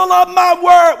or tittle of my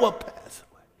word will pass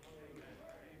away.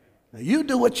 Now you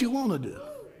do what you want to do.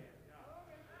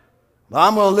 But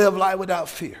I'm going to live life without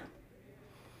fear.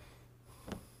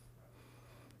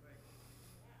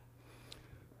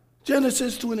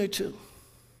 Genesis 22.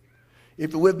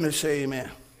 If you're with me, say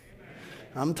amen.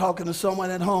 I'm talking to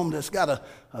someone at home that's got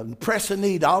a pressing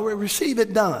need. Already receive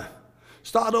it done.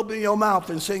 Start opening your mouth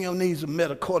and saying your needs are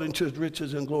met according to his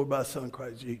riches and glory by his Son,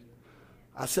 Christ Jesus.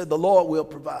 I said the Lord will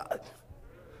provide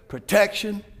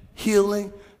protection,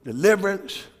 healing,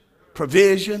 deliverance,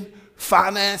 provision,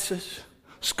 finances,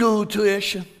 school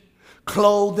tuition,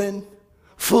 clothing,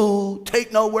 food.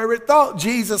 Take no worry thought,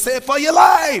 Jesus said, for your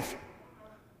life.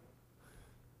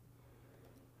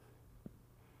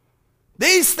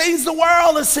 These things the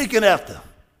world is seeking after.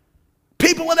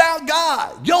 People without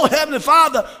God. Your Heavenly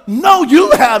Father know you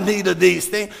have need of these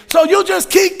things. So you just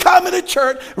keep coming to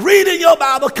church, reading your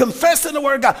Bible, confessing the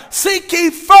word of God. Seek ye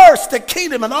first the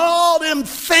kingdom, and all them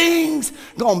things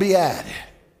going to be added.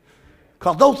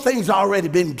 Because those things already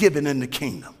been given in the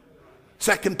kingdom.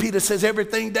 2 Peter says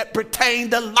everything that pertained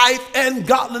to life and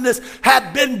godliness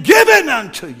had been given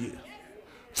unto you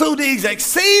through these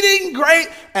exceeding great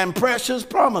and precious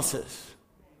promises.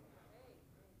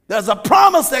 There's a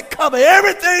promise that covers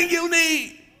everything you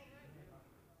need.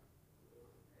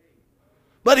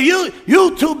 But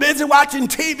you too busy watching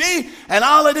TV and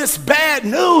all of this bad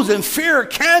news and fear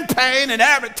campaign and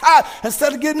advertise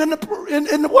instead of getting in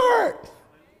the Word.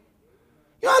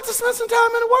 You have to spend some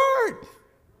time in the Word.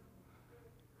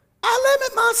 I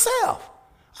limit myself.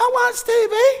 I watch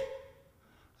TV.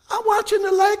 I'm watching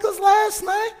the Lakers last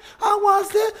night. I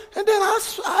watched it, and then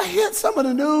I hit some of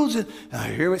the news, and I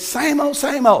hear it, same old,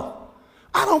 same old.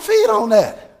 I don't feed on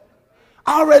that.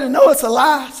 I already know it's a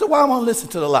lie, so why am I going to listen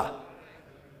to the lie?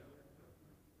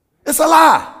 It's a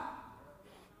lie.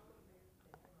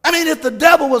 I mean, if the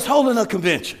devil was holding a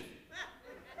convention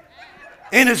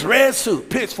in his red suit,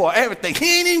 pitchfork, everything,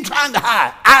 he ain't even trying to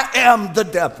hide. I am the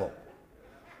devil.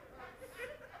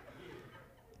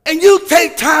 And you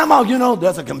take time off, you know,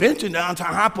 there's a convention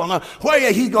downtown Hopper,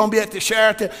 where he's going to be at the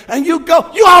Sheraton, and you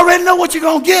go, you already know what you're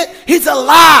going to get. He's a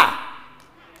lie.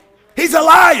 He's a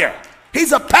liar.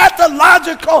 He's a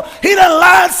pathological, he done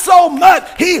lied so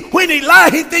much, when he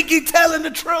lied, he think he's telling the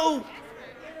truth.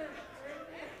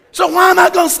 So why am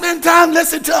I going to spend time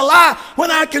listening to a lie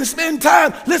when I can spend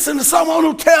time listening to someone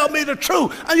who tell me the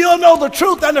truth? And you'll know the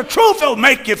truth, and the truth will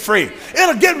make you free.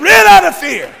 It'll get rid of the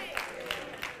fear.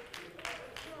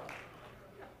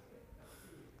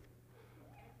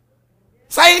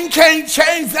 Satan can't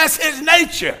change, that's his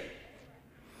nature.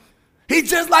 He's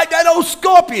just like that old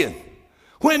scorpion.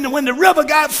 When the river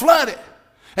got flooded,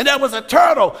 and there was a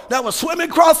turtle that was swimming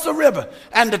across the river,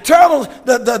 and the turtle,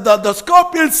 the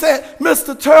scorpion said,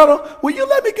 Mr. Turtle, will you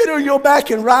let me get on your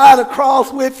back and ride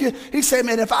across with you? He said,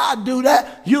 man, if I do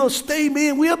that, you'll sting me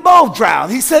and we'll both drown.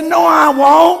 He said, no, I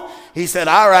won't. He said,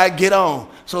 all right, get on.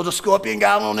 So the scorpion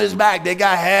got on his back. They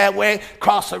got halfway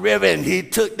across the river, and he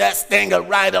took that stinger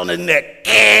right on the neck.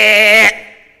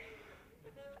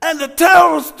 And the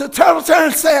turtle turned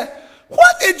and said,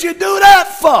 what did you do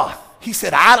that for? He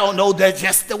said, I don't know. That's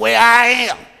just the way I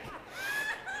am.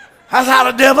 That's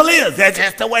how the devil is. That's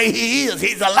just the way he is.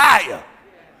 He's a liar.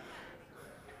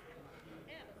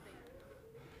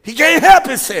 He can't help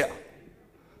himself.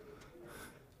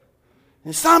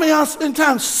 And some of y'all spend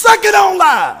time sucking on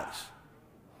lies.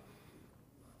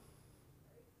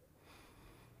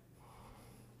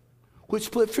 Which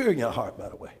put fear in your heart, by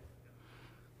the way.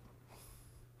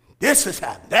 This has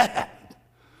happened, that happened.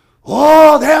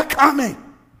 Oh, they're coming.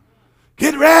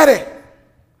 Get ready.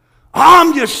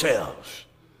 Arm yourselves.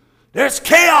 There's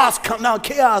chaos coming. Now,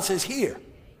 chaos is here.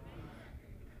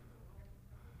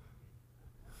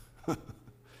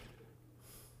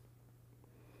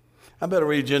 I better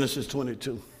read Genesis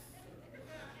 22,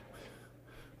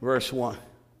 verse 1.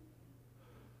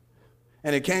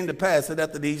 And it came to pass that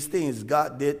after these things,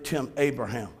 God did tempt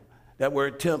Abraham. That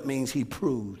word tempt means he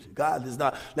proves. God does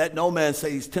not, let no man say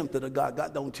he's tempted of God.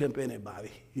 God don't tempt anybody.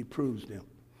 He proves them.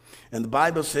 And the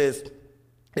Bible says,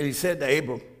 and he said to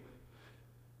Abram,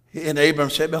 and Abram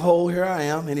said, behold, here I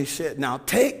am. And he said, now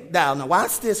take thou, now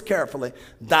watch this carefully,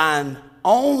 thine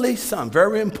only son,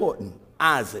 very important,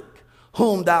 Isaac,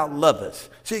 whom thou lovest.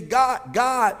 See,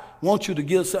 God wants you to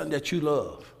give something that you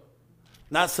love,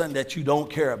 not something that you don't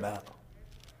care about.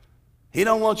 He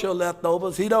don't want your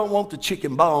leftovers. He don't want the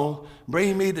chicken bone.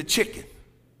 Bring me the chicken.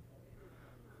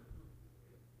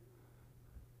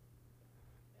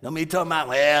 Don't be talking about,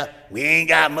 well, we ain't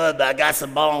got much, but I got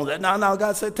some bones. No,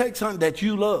 God said, take something that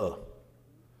you love.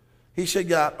 He said,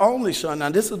 God, only son. Now,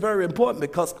 this is very important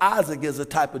because Isaac is a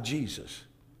type of Jesus.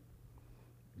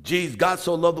 God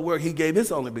so loved the world, he gave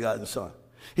his only begotten son.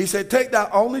 He said, take thy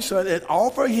only son and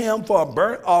offer him for a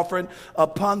burnt offering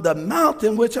upon the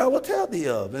mountain which I will tell thee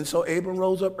of. And so Abram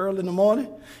rose up early in the morning.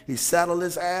 He saddled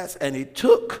his ass, and he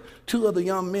took 2 of the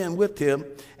young men with him,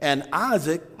 and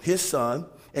Isaac his son,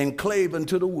 and clave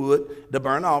unto the wood the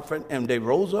burnt offering. And they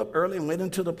rose up early and went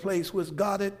into the place which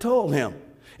God had told him.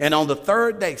 And on the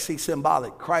 3rd day, see,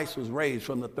 symbolic, Christ was raised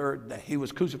from the 3rd day. He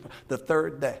was crucified the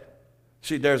 3rd day.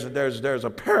 See, there's a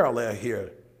parallel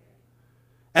here.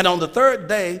 And on the 3rd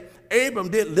day, Abram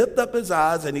did lift up his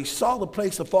eyes, and he saw the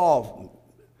place afar.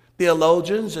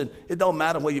 Theologians, and it don't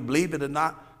matter whether you believe it or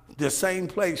not, the same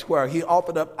place where he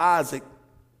offered up Isaac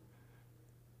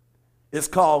is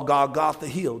called Golgotha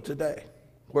Hill today,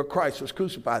 where Christ was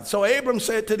crucified. So Abram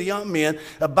said to the young men,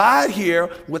 abide here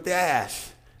with the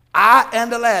ass, I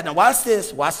and the lad. Now watch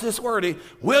this wording.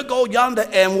 We'll go yonder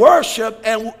and worship,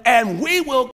 and we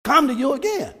will come to you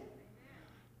again.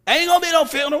 Ain't gonna be no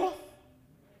funeral.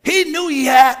 He knew he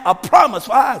had a promise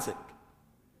for Isaac.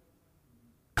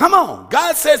 Come on.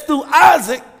 God says through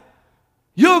Isaac,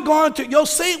 your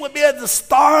seed will be as the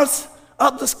stars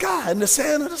of the sky and the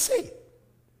sand of the sea.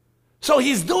 So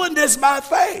he's doing this by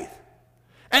faith.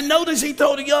 And notice he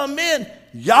told the young men,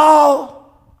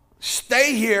 y'all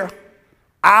stay here.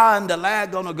 I and the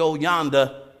lad gonna go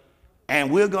yonder,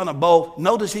 and we're gonna both,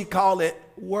 notice he called it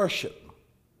worship.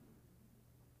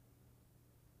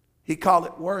 He called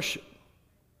it worship.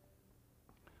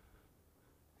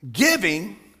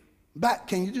 Giving, back,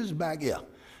 can you just back here?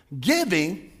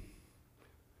 Giving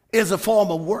is a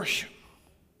form of worship.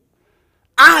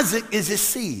 Isaac is his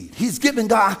seed. He's giving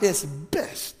God his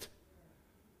best.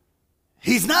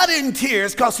 He's not in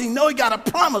tears because he knows he got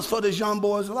a promise for this young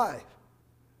boy's life.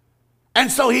 And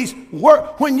so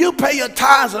when you pay your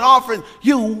tithes and offerings,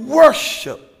 you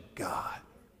worship God.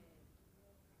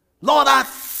 Lord, I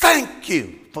thank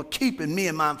you for keeping me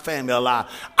and my family alive.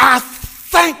 I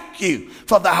thank you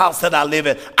for the house that I live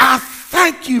in. I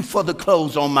thank you for the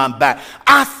clothes on my back.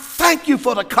 I thank you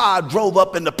for the car I drove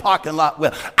up in the parking lot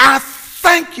with. I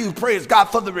thank you, praise God,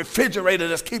 for the refrigerator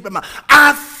that's keeping my.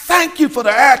 I thank you for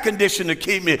the air conditioner to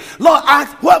keep me. Lord,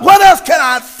 what else can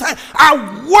I thank?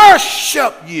 I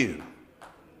worship you.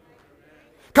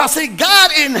 Because see,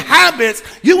 God inhabits.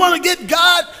 You want to get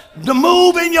God to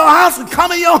move in your house and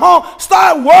come in your home,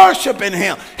 start worshiping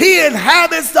him. He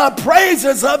inhabits the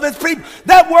praises of his people.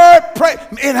 That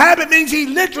word inhabit means he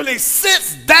literally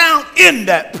sits down in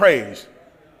that praise.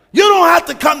 You don't have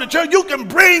to come to church. You can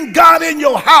bring God in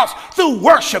your house through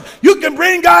worship. You can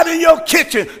bring God in your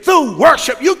kitchen through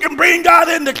worship. You can bring God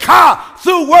in the car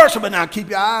through worship. And now keep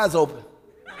your eyes open.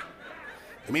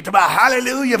 Let me talk about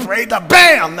hallelujah, praise the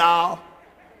bam now.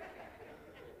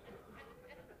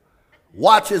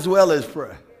 Watch as well as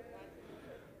pray.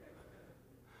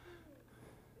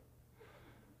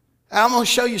 I'm going to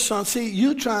show you something. See,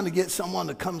 you trying to get someone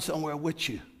to come somewhere with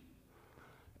you.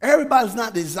 Everybody's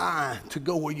not designed to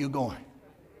go where you're going.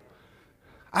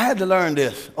 I had to learn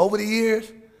this over the years.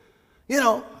 You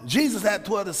know, Jesus had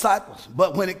 12 disciples,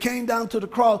 but when it came down to the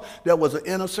cross, there was an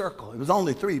inner circle. It was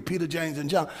only 3, Peter, James, and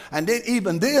John. And then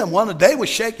even them, they were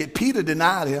shaking. Peter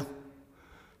denied him.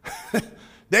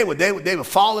 They were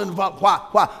falling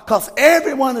apart. Why? Because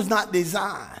everyone is not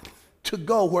designed to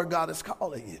go where God is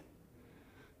calling you.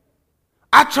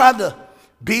 I tried to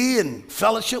be in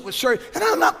fellowship with church, and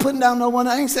I'm not putting down no one.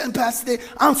 I ain't saying Pastor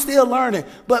Dave. I'm still learning.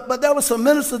 But there were some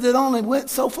ministers that only went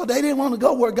so far. They didn't want to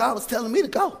go where God was telling me to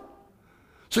go.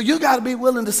 So you got to be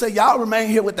willing to say, y'all remain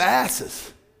here with the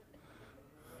asses.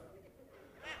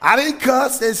 I didn't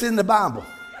cuss. It's in the Bible.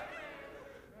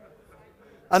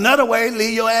 Another way,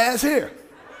 leave your ass here.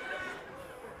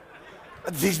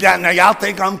 Now y'all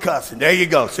think I'm cussing. There you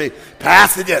go. See,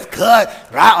 pastor just cut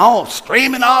right on,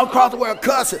 screaming all across the world,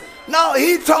 cussing. No,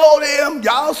 he told him,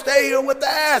 y'all stay here with the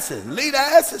asses. Leave the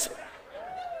asses.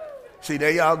 See, there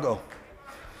y'all go.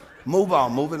 Move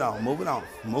on. I'm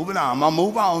gonna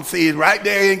move on. See, it's right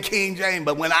there in King James.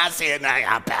 But when I said, now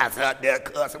y'all pastor out there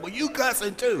cussing, well, you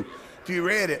cussing too, if you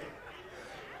read it.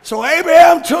 So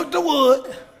Abraham took the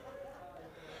wood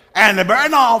and the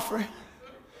burnt offering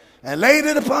and laid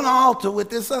it upon the altar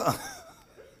with his son.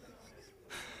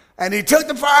 And he took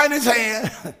the fire in his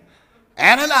hand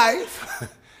and a knife,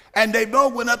 and they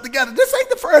both went up together. This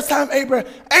ain't the first time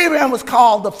Abraham was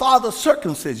called the father of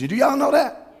circumcision. Do y'all know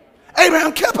that?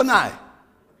 Abraham kept a knife.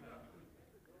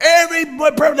 Every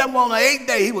person that on the 8th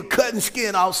day, he would cut and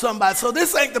skin off somebody. So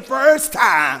this ain't the first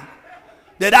time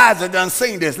that Isaac done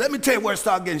seen this. Let me tell you where it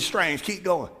started getting strange. Keep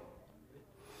going.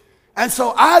 And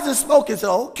so Isaac spoke and said,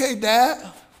 okay,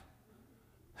 Dad,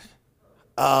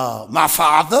 my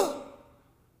father,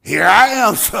 here I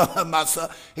am, son, my son.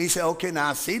 He said, okay, now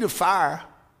I see the fire.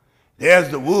 There's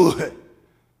the wood.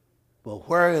 But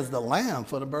where is the lamb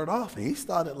for the burnt offering? He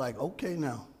started like, okay,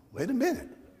 now, wait a minute.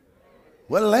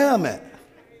 Where the lamb at?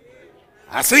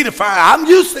 I see the fire. I'm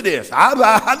used to this. I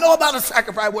know about a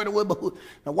sacrifice where the wood.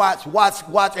 Now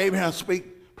watch Abraham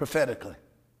speak prophetically.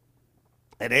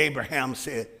 And Abraham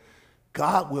said,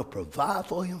 God will provide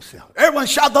for himself. Everyone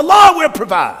shout, the Lord will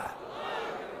provide.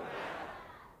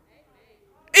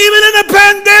 Even in the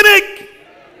pandemic,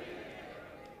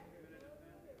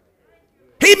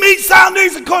 he meets our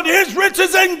needs according to his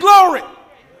riches and glory.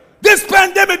 This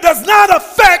pandemic does not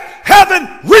affect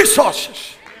heaven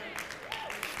resources.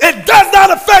 It does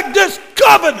not affect this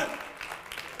covenant.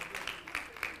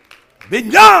 Been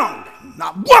young,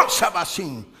 not once have I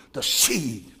seen the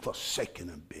seed forsaken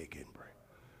and begging bread.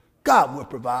 God will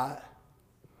provide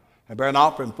and bear an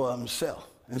offering for himself.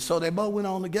 And so they both went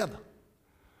on together.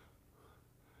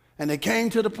 And they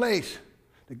came to the place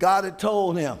that God had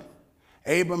told him.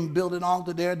 Abram built an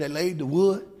altar there. They laid the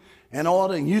wood in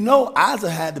order. And you know Isaac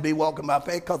had to be walking by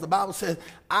faith because the Bible says,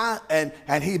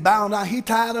 and he bound out, he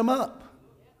tied him up.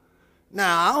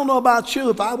 Now, I don't know about you.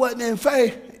 If I wasn't in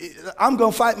faith, I'm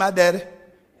going to fight my daddy.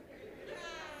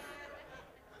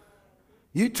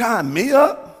 You tying me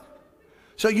up?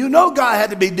 So you know God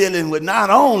had to be dealing with not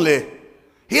only,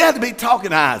 he had to be talking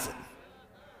to Isaac.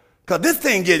 Because this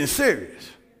thing getting serious.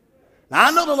 Now,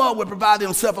 I know the Lord will provide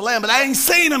himself a lamb, but I ain't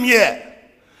seen him yet.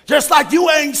 Just like you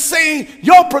ain't seen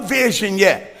your provision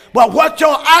yet. But what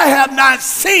your eye have not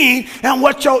seen and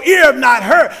what your ear have not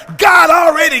heard, God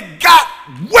already got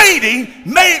waiting,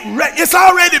 made ready. It's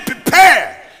already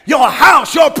prepared. Your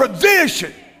house, your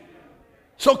provision.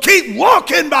 So keep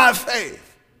walking by faith.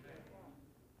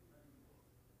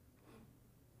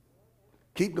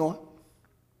 Keep going.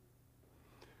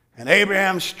 And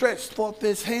Abraham stretched forth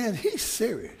his hand. He's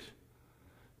serious.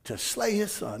 To slay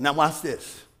his son. Now watch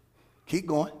this. Keep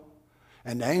going.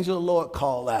 And the angel of the Lord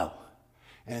called out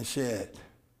and said,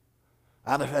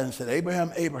 out of heaven said,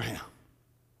 Abraham, Abraham.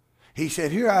 He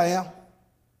said, here I am.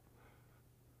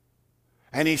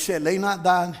 And he said, lay not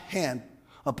thine hand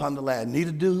upon the lad,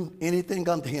 neither do anything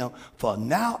unto him. For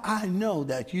now I know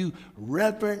that you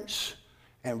reverence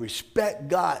and respect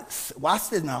God. Watch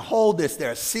this now, hold this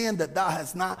there. Seeing that thou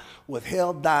hast not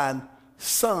withheld thine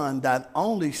son, thine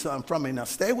only son from me. Now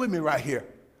stay with me right here.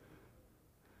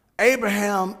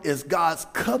 Abraham is God's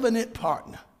covenant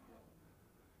partner.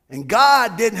 And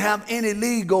God didn't have any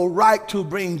legal right to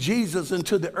bring Jesus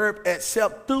into the earth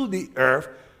except through the earth,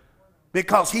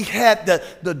 because he had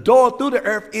the door through the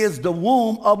earth is the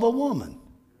womb of a woman.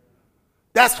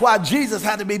 That's why Jesus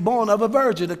had to be born of a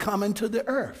virgin to come into the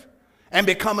earth and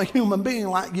become a human being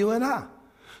like you and I.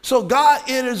 So God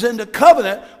enters into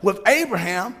covenant with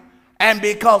Abraham. And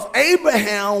because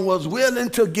Abraham was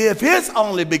willing to give his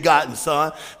only begotten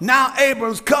son, now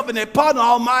Abram's covenant partner,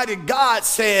 Almighty God,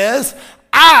 says,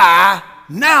 I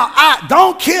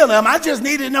don't kill him. I just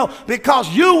need to know because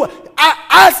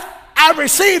I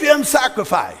received him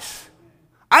sacrifice.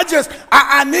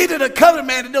 I needed a covenant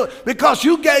man to do it because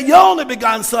you gave your only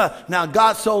begotten son. Now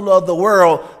God so loved the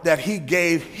world that he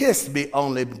gave his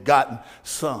only begotten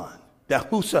son.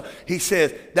 He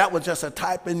says that was just a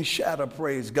type and shadow,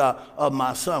 praise God, of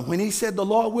my son. When he said the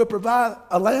Lord will provide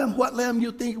a lamb, what lamb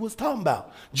you think he was talking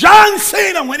about? John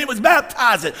seen him when he was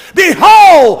baptized.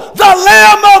 Behold, the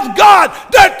Lamb of God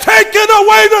that taketh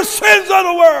away the sins of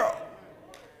the world.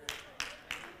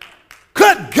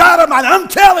 Good God Almighty, I'm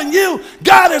telling you,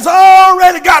 God has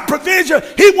already got provision.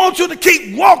 He wants you to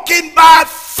keep walking by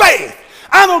faith.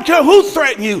 I don't care who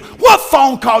threatened you, what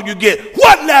phone call you get,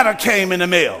 what letter came in the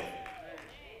mail.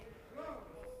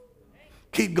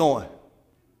 Keep going.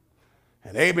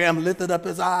 And Abraham lifted up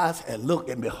his eyes and looked,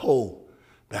 and behold,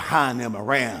 behind him a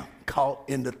ram caught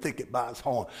in the thicket by his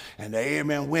horn. And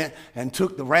Abraham went and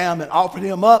took the ram and offered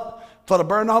him up for the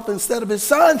burnt offering instead of his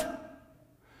son.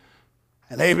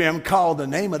 And Abraham called the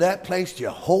name of that place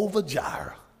Jehovah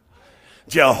Jireh.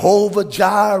 Jehovah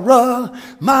Jireh,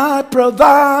 my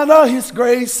provider, his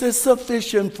grace is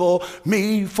sufficient for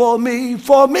me, for me,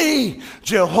 for me.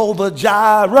 Jehovah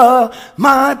Jireh,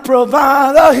 my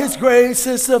provider, his grace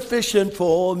is sufficient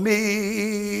for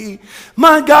me.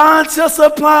 My God shall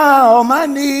supply all my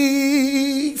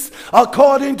needs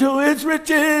according to his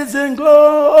riches and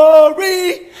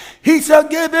glory. He shall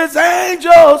give his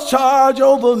angels charge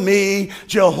over me.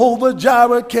 Jehovah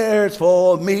Jireh cares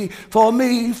for me, for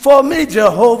me, for me.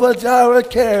 Jehovah Jireh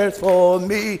cares for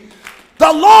me.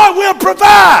 The Lord will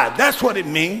provide. That's what it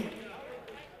means.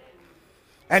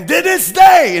 And to this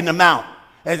day in the mount,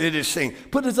 as it is seen.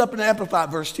 Put this up in the Amplified,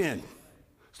 verse 10.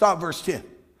 Start verse 10.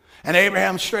 And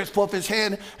Abraham stretched forth his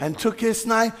hand and took his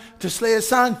knife to slay his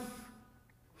son.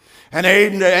 And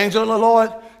the angel of the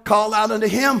Lord called out unto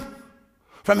him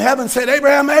from heaven, said,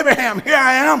 Abraham, Abraham, here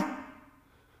I am.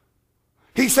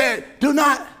 He said, do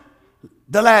not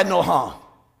the lad no harm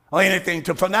or anything.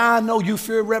 For now I know you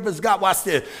fear reverence God. Watch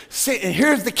this. And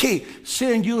here's the key.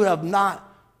 Seeing you have not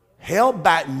held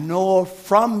back nor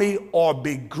from me or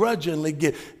begrudgingly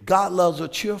give. God loves a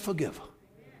cheerful giver.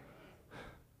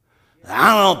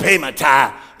 I don't pay my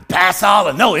tithe. Pass all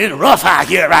and know it's rough out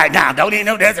here right now. Don't even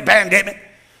know there's a pandemic.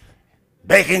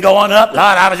 Bacon going up. Lord,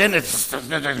 I was in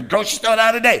the grocery store the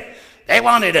other day. They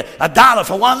wanted $1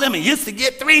 for one lemon. Used to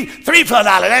get three for $1.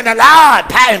 And the Lord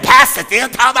and pastor still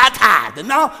talking about tithe.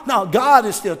 No, God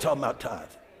is still talking about tithe.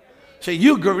 See,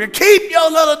 you keep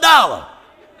your little dollar.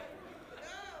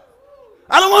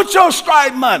 I don't want your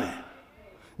strike money.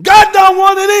 God don't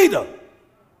want it either.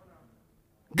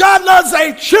 God loves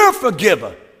a cheerful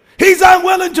giver. He's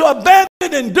unwilling to abandon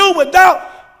and do without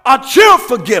a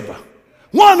cheerful giver.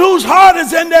 One whose heart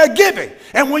is in their giving.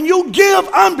 And when you give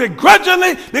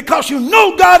unbegrudgingly because you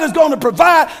know God is going to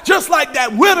provide, just like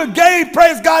that widow gave,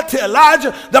 praise God, to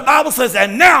Elijah, the Bible says,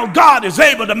 and now God is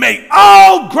able to make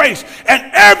all grace and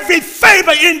every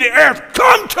favor in the earth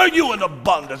come to you in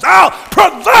abundance. I'll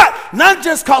provide, not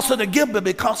just because of the gift, but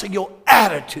because of your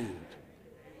attitude.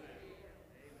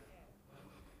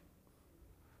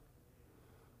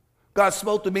 God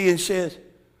spoke to me and says,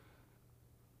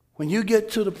 when you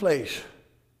get to the place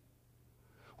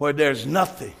where there's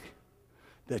nothing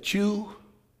that you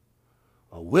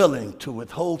are willing to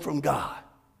withhold from God,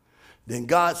 then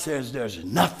God says there's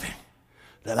nothing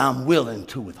that I'm willing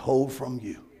to withhold from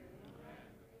you.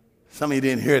 Some of you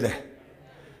didn't hear that.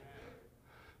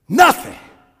 Nothing,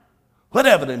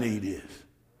 whatever the need is,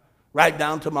 right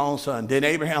down to my own son. Then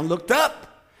Abraham looked up.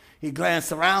 He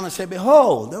glanced around and said,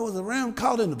 behold, there was a ram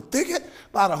caught in the thicket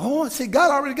by the horn. See, God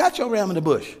already got your ram in the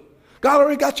bush. God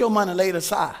already got your money laid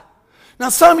aside. Now,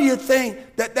 some of you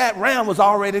think that that ram was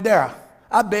already there.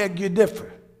 I beg you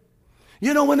differ.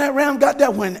 You know when that ram got there?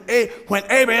 When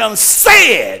Abraham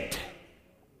said,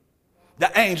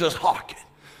 the angels hearkened.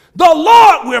 The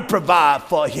Lord will provide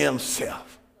for himself.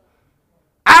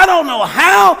 I don't know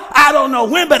how, I don't know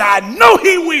when, but I know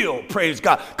he will, praise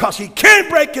God, because he can't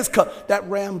break his cup. That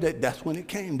ram, that's when it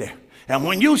came there. And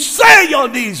when you say your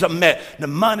needs are met, the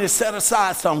money is set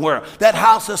aside somewhere. That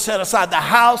house is set aside. The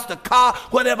house, the car,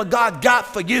 whatever God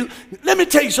got for you. Let me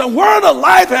tell you something. Word of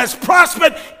life has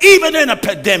prospered even in a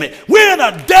pandemic. We're in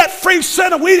a debt-free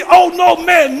center. We owe no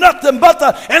man nothing but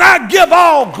and I give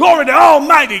all glory to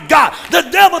Almighty God. The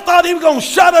devil thought he was going to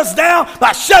shut us down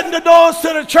by shutting the doors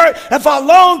to the church. And for a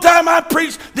long time I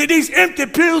preached to these empty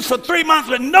pews for 3 months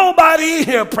with nobody in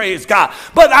here, praise God.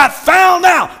 But I found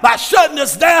out by shutting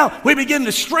us down, we begin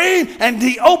to stream, and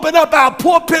he opened up our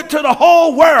pulpit to the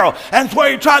whole world. And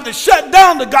where he tried to shut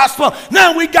down the gospel,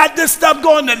 now we got this stuff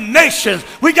going to nations.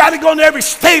 We got it going to every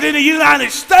state in the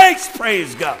United States,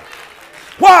 praise God.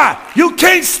 Why? You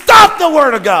can't stop the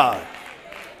word of God.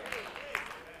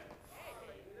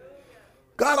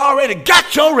 God already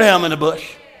got your ram in the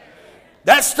bush.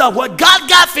 That stuff, what God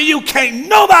got for you, can't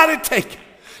nobody take it.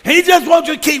 He just wants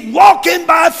you to keep walking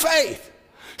by faith.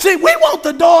 See, we want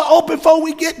the door open before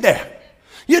we get there.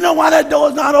 You know why that door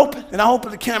is not open? And I hope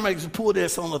the camera can pull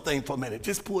this on the thing for a minute.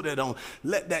 Just pull that on.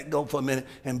 Let that go for a minute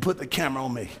and put the camera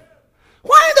on me.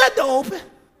 Why ain't that door open?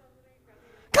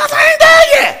 Because I ain't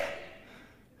there yet.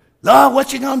 Lord,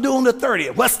 what you going to do on the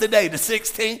 30th? What's the day, the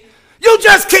 16th? You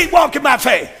just keep walking by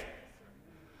faith.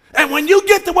 And when you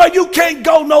get to where you can't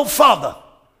go no further,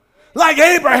 like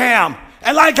Abraham,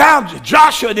 and like how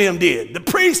Joshua and them did. The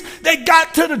priests, they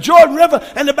got to the Jordan River,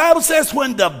 and the Bible says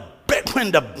when the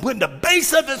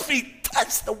base of his feet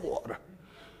touched the water.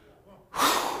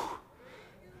 Whew.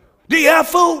 Do you have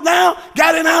food now?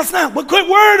 Got in the house now? But quit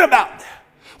worrying about that.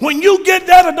 When you get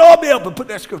there, the door will be open. Put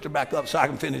that scripture back up so I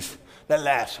can finish that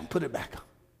last one. Put it back up.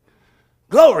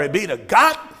 Glory be to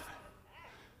God.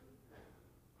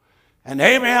 And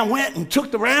Abraham went and took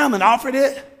the ram and offered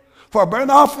it for a burnt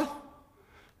offering.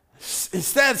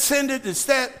 Instead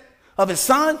of his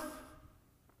son.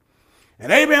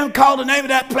 And Abraham called the name of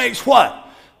that place what?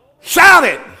 Shout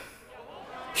it.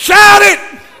 Shout it.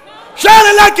 Shout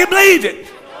it like you believe it.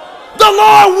 The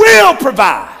Lord will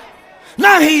provide.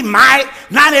 Not he might,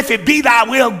 not if it be thy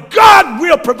will. God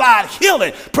will provide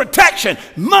healing, protection,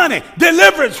 money,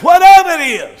 deliverance, whatever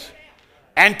it is.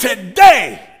 And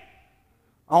today,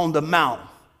 on the mountain,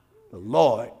 the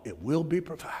Lord, it will be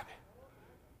provided.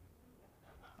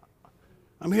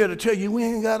 I'm here to tell you we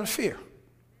ain't got to fear.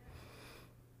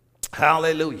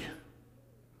 Hallelujah.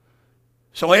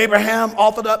 So Abraham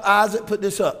offered up Isaac, put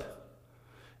this up,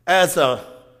 as a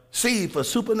seed for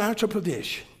supernatural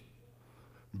provision.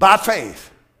 By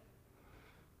faith,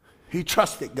 he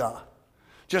trusted God.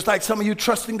 Just like some of you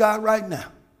trusting God right now.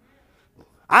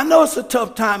 I know it's a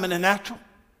tough time in the natural.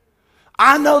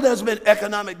 I know there's been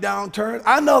economic downturn.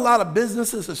 I know a lot of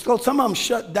businesses are still, some of them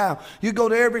shut down. You go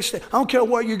to every state. I don't care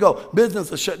where you go.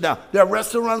 Businesses are shut down. There are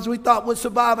restaurants we thought would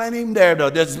survive, ain't even there though.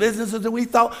 There's businesses that we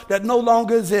thought that no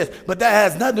longer exist. But that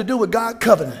has nothing to do with God's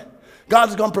covenant.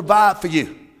 God's going to provide for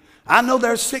you. I know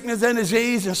there's sickness and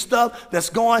disease and stuff that's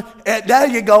going, there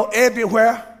you go,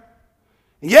 everywhere.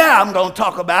 Yeah, I'm going to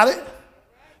talk about it.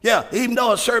 Yeah, even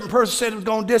though a certain person said it was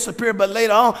going to disappear, but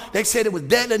later on they said it was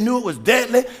deadly, knew it was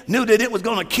deadly, knew that it was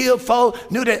going to kill folks,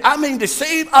 knew that,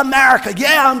 deceive America.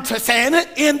 Yeah, I'm saying it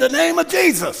in the name of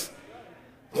Jesus.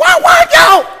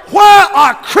 Why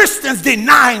are Christians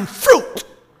denying fruit?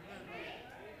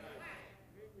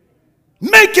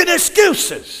 Making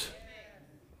excuses.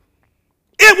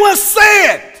 It was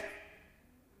said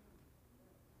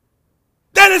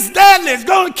that it's deadly, it's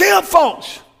going to kill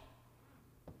folks.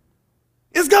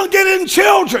 It's going to get in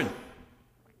children.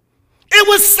 It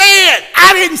was said.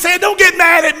 I didn't say it. Don't get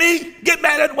mad at me. Get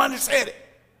mad at the one that said it.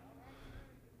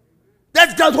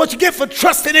 That's what you get for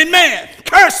trusting in man.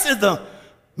 Cursed is the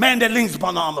man that leans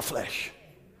upon the arm of flesh.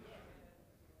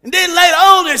 And then later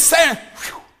on they're saying,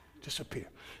 disappear.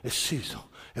 It's seasonal.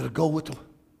 It'll go with them.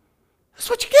 That's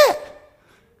what you get.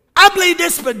 I believe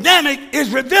this pandemic is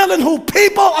revealing who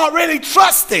people are really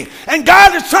trusting. And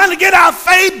God is trying to get our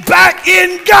faith back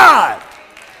in God.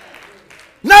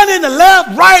 Not in the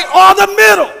left, right, or the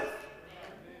middle.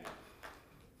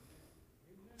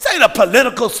 This ain't a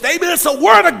political statement. It's a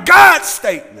word of God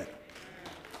statement.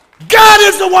 God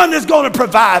is the one that's going to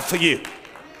provide for you.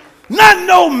 Not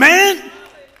no man.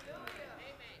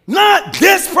 Not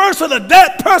this person or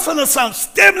that person or some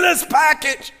stimulus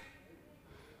package.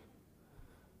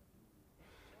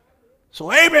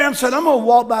 So Abraham said, I'm going to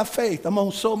walk by faith. I'm going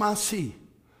to sow my seed.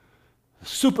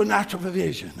 Supernatural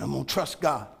provision. I'm going to trust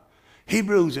God.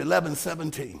 Hebrews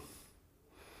 11:17.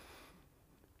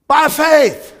 By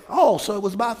faith. Oh, so it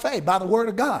was by faith, by the word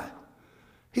of God.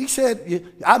 He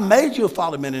said, I made you a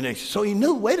father of many nations. So he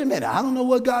knew, wait a minute, I don't know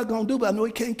what God's going to do, but I know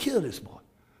he can't kill this boy.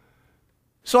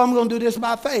 So I'm going to do this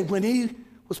by faith. When he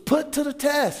was put to the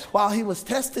test, while he was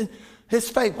testing his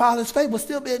faith, while his faith was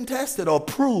still being tested, or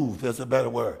proved is a better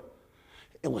word.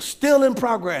 It was still in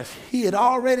progress. He had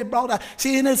already brought out.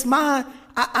 See, in his mind,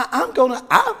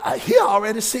 he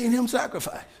already seen him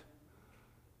sacrifice.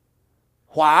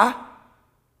 Why?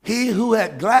 He who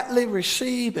had gladly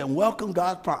received and welcomed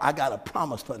God's promise. I got a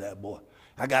promise for that boy.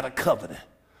 I got a covenant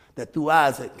that through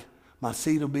Isaac, my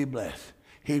seed will be blessed.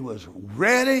 He was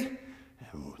ready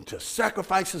to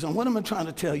sacrifice his. And what am I trying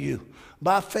to tell you?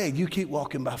 By faith, you keep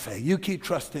walking by faith. You keep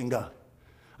trusting God.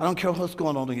 I don't care what's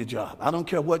going on in your job. I don't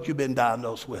care what you've been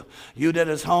diagnosed with. You that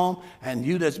is home and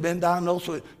you that's been diagnosed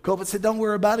with COVID, said, don't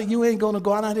worry about it. You ain't going to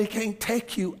go out. They can't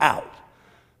take you out.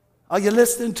 Are you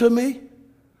listening to me?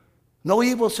 No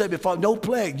evil said before, no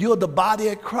plague. You're the body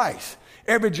of Christ.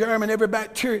 Every germ and every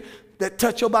bacteria that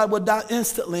touch your body will die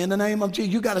instantly in the name of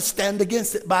Jesus. You got to stand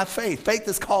against it by faith. Faith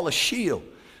is called a shield.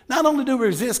 Not only do we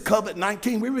resist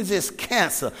COVID-19, we resist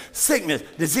cancer, sickness,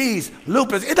 disease,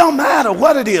 lupus. It don't matter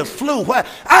what it is, flu, what.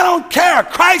 I don't care.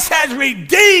 Christ has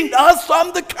redeemed us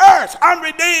from the curse. I'm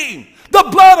redeemed. The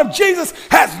blood of Jesus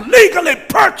has legally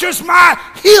purchased my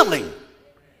healing.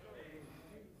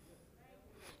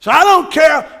 So I don't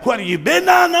care whether you've been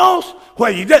diagnosed,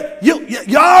 whether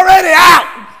you're already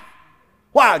out.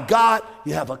 Why? God,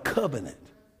 you have a covenant.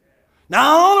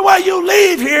 Now, the only way you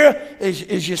leave here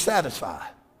is you're satisfied.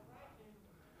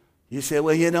 You say,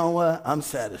 well, you know what? I'm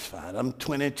satisfied. I'm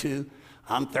 22.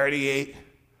 I'm 38.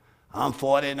 I'm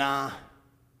 49.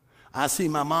 I see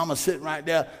my mama sitting right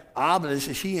there.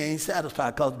 Obviously, she ain't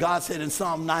satisfied because God said in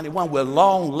Psalm 91, with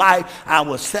long life, I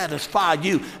will satisfy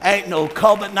you. Ain't no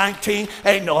COVID-19,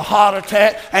 ain't no heart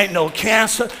attack, ain't no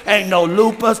cancer, ain't no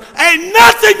lupus, ain't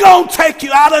nothing going to take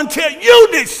you out until you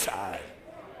decide.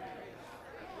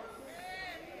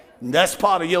 And that's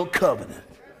part of your covenant.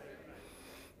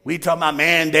 We talking about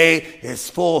mandate is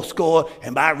full score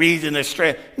and by reason of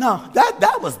strength. No,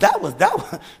 that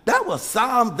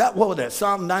was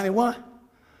Psalm 91.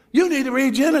 You need to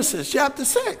read Genesis chapter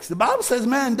 6. The Bible says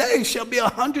man days shall be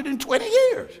 120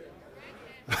 years.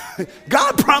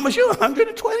 God promised you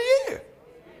 120 years.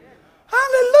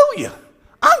 Hallelujah.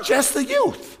 I'm just a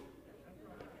youth.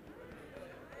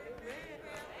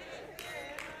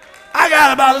 I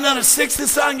got about another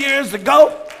 60-some years to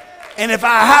go. And if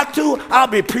I have to, I'll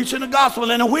be preaching the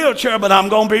gospel in a wheelchair, but I'm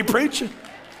going to be preaching.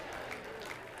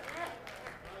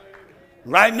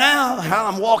 Right now,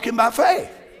 I'm walking by faith,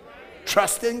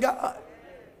 trusting God.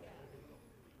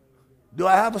 Do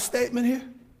I have a statement here?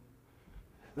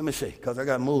 Let me see, because I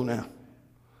got to move now.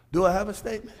 Do I have a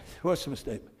statement? What's my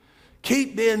statement?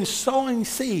 Keep then sowing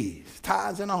seeds,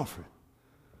 tithes and offering.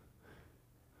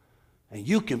 And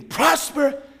you can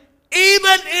prosper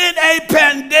even in a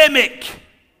pandemic.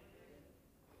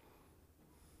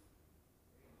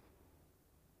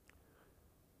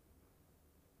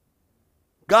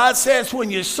 God says when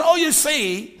you sow your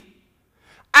seed,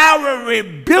 I will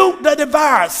rebuke the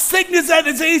devourer. Sickness and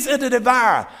disease is the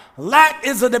devourer. Lack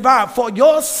is a devourer. For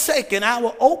your sake, and I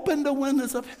will open the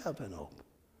windows of heaven open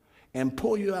and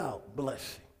pour you out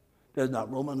blessing. There's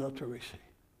not room enough to receive.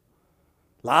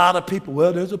 A lot of people,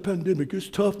 well, there's a pandemic. It's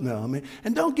tough now. I mean,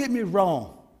 and don't get me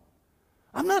wrong.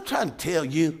 I'm not trying to tell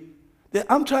you that.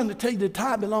 I'm trying to tell you the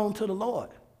tithe belongs to the Lord.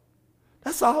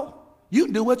 That's all. You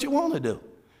can do what you want to do.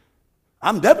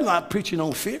 I'm definitely not preaching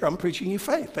on fear. I'm preaching in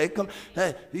faith. Faith comes.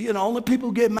 You know, only people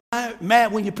who get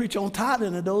mad when you preach on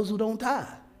tithing are those who don't tithe.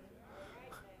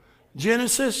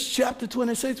 Genesis chapter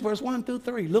 26, verse 1 through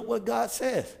 3. Look what God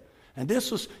says. And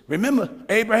this was, remember,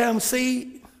 Abraham's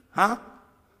seed, huh?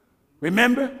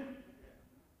 Remember?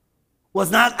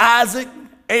 Was not Isaac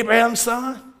Abraham's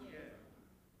son?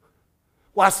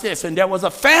 Watch this. And there was a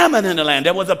famine in the land.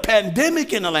 There was a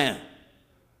pandemic in the land.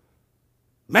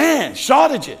 Man,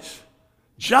 shortages,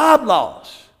 job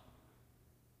loss,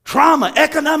 trauma,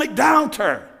 economic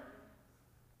downturn.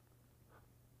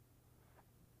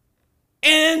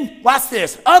 And watch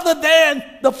this. Other than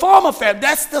the former famine,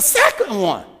 that's the second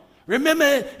one.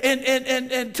 Remember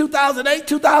in 2008,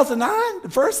 2009, the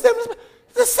first stimulus,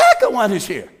 the second one is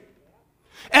here.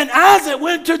 And Isaac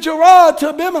went to Gerar to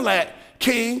Abimelech,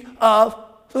 king of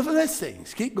the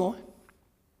Philistines. Keep going.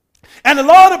 And the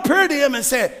Lord appeared to him and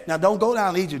said, now don't go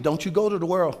down to Egypt. Don't you go to the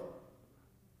world.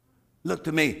 Look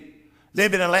to me.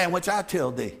 Live in the land which I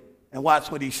tell thee. And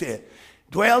watch what he said.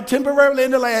 Dwell temporarily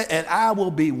in the land, and I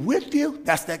will be with you.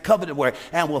 That's that covenant word.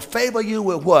 And will favor you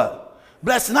with what?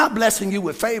 Blessing, not blessing you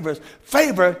with favors.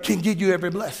 Favor can give you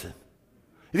every blessing.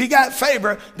 If you got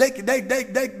favor, they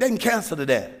can cancel the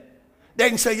debt. They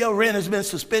can say your rent has been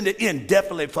suspended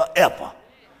indefinitely forever.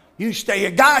 You stay here.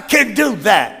 God can do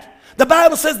that. The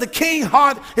Bible says the king's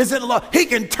heart is in the Lord. He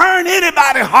can turn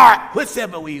anybody's heart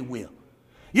whichever he will.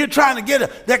 You're trying to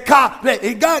get that car.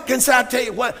 God can say, I tell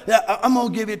you what, I'm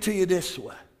going to give it to you this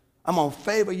way. I'm going to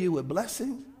favor you with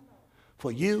blessings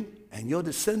for you and your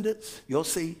descendants, your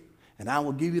seed. And I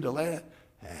will give you the land,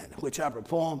 and which I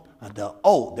performed until,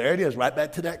 oh, there it is, right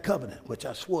back to that covenant, which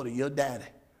I swore to your daddy,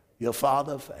 your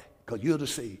father of faith, because you're the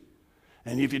seed.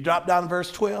 And if you drop down to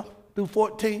verse 12 through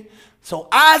 14, so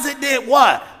Isaac did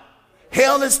what?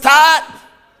 Held his tithe,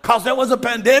 because there was a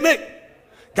pandemic,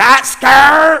 got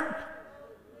scared.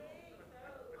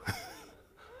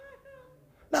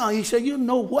 No, he said, you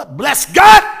know what? Bless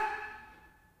God.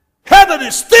 Heaven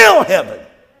is still heaven.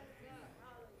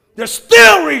 There's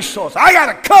still resources. I got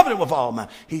a covenant with all mine.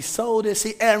 He sold his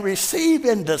seed and received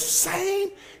in the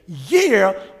same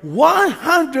year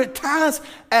 100 times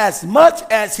as much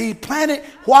as he planted.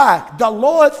 Why? The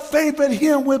Lord favored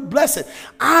him with blessing.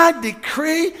 I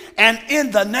decree, and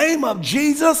in the name of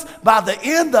Jesus, by the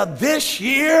end of this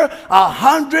year,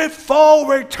 100-fold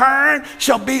return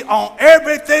shall be on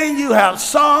everything you have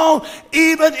sown,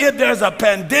 even if there's a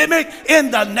pandemic. In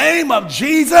the name of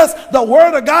Jesus, the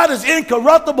word of God is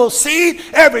incorruptible seed.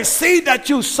 Every seed that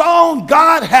you sown,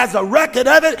 God has a record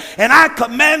of it, and I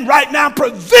command right now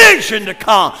provision to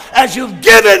come as you've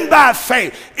given by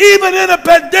faith. Even in a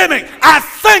pandemic, I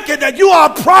thank you that you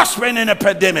are prospering in a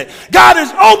pandemic. God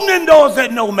is opening doors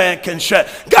that no man can shut.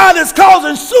 God is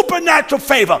causing supernatural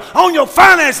favor on your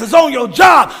finances, on your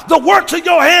job. The works of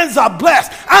your hands are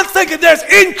blessed. I'm thinking there's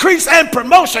increase and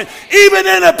promotion even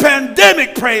in a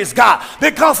pandemic, praise God,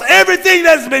 because everything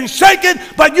that's been shaken,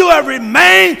 but you have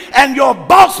remained, and your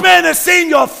boss man has seen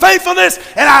your faithfulness,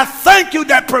 and I thank you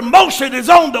that promotion is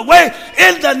on the way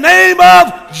in the name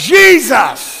of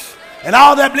Jesus. And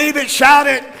all that believe it, shout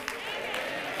it.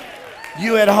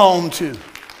 You at home too.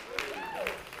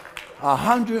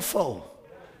 100-fold.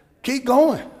 Keep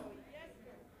going.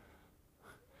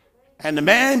 And the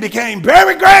man became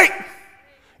very great.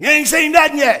 You ain't seen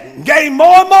nothing yet. Gained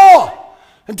more and more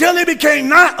until he became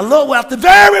not a little wealthy,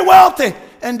 very wealthy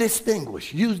and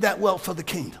distinguished. Use that wealth for the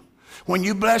kingdom. When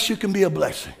you bless, you can be a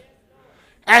blessing.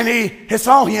 And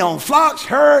he owned flocks,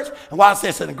 herds, and watch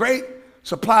this, and a great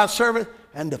supply of servants.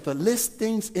 And the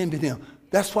Philistines envied him.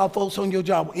 That's why folks on your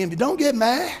job will envy. Don't get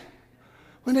mad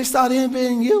when they start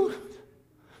envying you.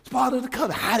 It's part of the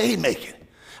covenant. How they make it.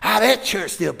 How that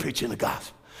church still preaching the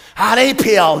gospel. How they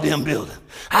pay all them buildings.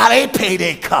 How they pay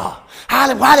their car.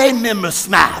 Why they members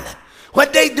smiling.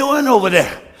 What they doing over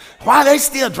there. Why they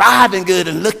still driving good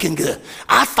and looking good?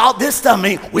 I thought this stuff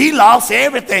mean we lost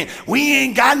everything. We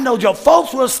ain't got no job.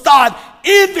 Folks will start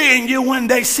envying you when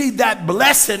they see that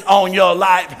blessing on your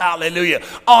life. Hallelujah.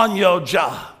 On your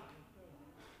job.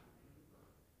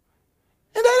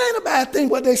 And that ain't a bad thing.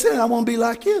 What they say, I want to be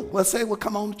like you. Well, say, well,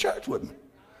 come on to church with me.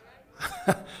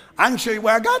 I can show you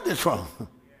where I got this from.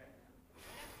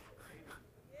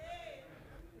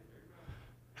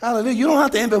 Hallelujah. You don't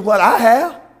have to envy what I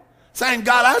have. Same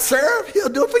God I serve, he'll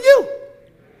do it for you.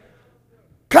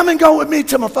 Come and go with me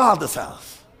to my Father's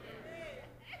house.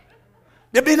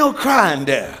 There'll be no crying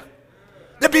there.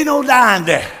 There'll be no dying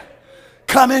there.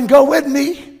 Come and go with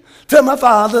me to my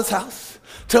Father's house.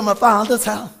 To my Father's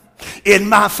house. In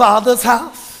my Father's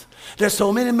house. There's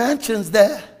so many mansions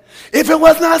there. If it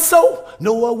was not so,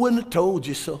 Noah wouldn't have told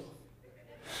you so.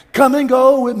 Come and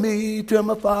go with me to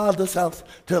my Father's house,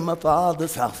 to my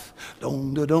Father's house.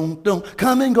 Don't.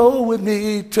 Come and go with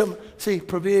me to my... See,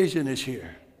 provision is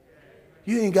here.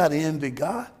 You ain't got to envy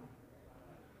God.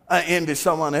 I envy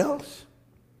someone else.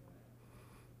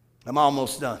 I'm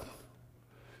almost done.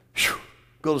 Whew.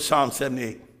 Go to Psalm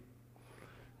 78.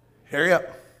 Hurry up.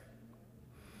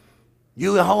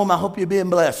 You at home, I hope you're being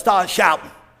blessed. Start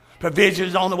shouting. Provision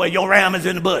is on the way. Your ram is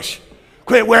in the bush.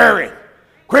 Quit worrying.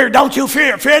 Don't you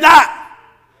fear. Fear not.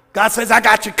 God says, I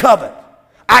got you covered.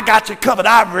 I got you covered.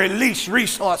 I've released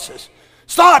resources.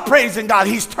 Start praising God.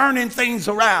 He's turning things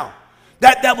around.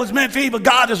 That was meant for evil.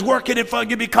 God is working it for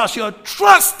you because you're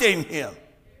trusting him.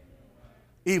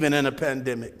 Even in a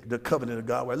pandemic, the covenant of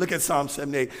God. Look at Psalm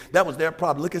 78. That was their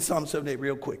problem. Look at Psalm 78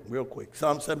 real quick.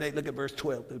 Psalm 78, look at verse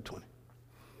 12 through 20.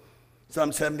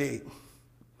 Psalm 78.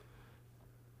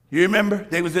 You remember?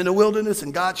 They was in the wilderness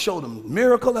and God showed them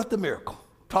miracle after miracle.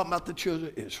 Talking about the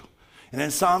children of Israel. And then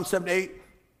Psalm 78,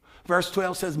 verse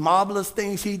 12 says, marvelous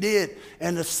things he did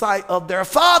in the sight of their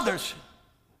fathers.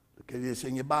 Look at this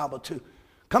in your Bible too.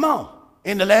 Come on.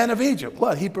 In the land of Egypt,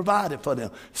 what? He provided for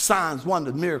them. Signs,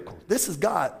 wonders, miracles. This is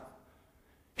God.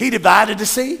 He divided the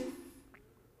sea.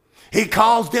 He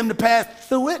caused them to pass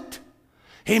through it.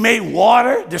 He made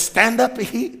water to stand up the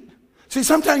heat. See,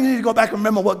 sometimes you need to go back and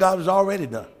remember what God has already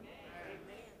done.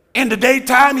 In the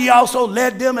daytime, he also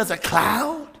led them as a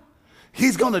cloud.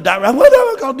 He's going to direct.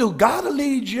 Whatever going to do, God will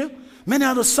lead you. Many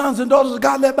of the sons and daughters of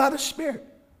God led by the Spirit.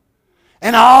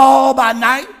 And all by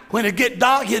night, when it get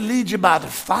dark, he'll lead you by the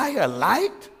fire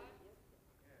light.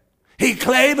 He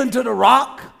clave into the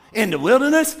rock in the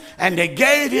wilderness, and they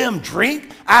gave him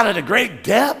drink out of the great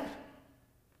depth.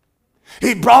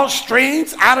 He brought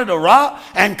streams out of the rock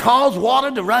and caused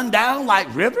water to run down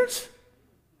like rivers.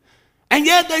 And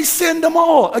yet they sinned them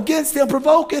all against him,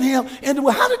 provoking him.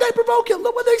 How did they provoke him?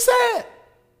 Look what they said.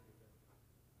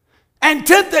 And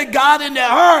tempted God in their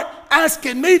heart,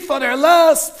 asking meat for their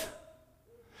lust.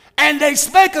 And they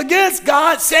spake against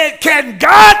God, said, can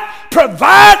God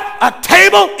provide a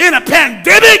table in a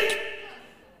pandemic?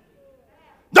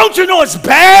 Don't you know it's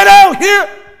bad out here?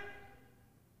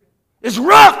 It's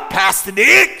rough, Pastor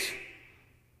Diggs.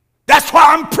 That's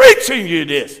why I'm preaching you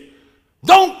this.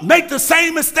 Don't make the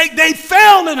same mistake they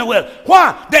fell in the wilderness.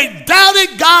 Why? They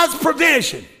doubted God's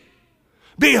provision.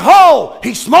 Behold,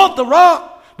 he smote the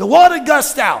rock, the water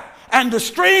gushed out, and the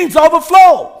streams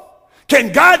overflowed.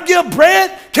 Can God give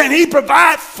bread? Can he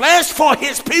provide flesh for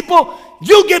his people?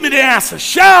 You give me the answer.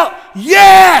 Shout,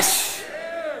 yes!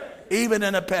 Even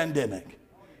in a pandemic.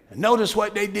 And notice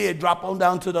what they did. Drop on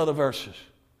down to the other verses.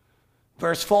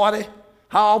 Verse 40.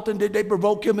 How often did they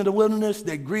provoke him in the wilderness?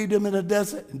 They grieved him in the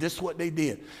desert. And this is what they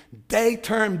did. They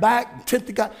turned back and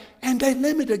tempted God. And they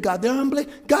limited God. Their unbelief.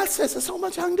 God says there's so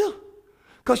much I can do.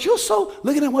 Because you're so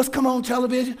looking at what's coming on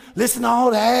television, listen to all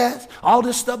the ads, all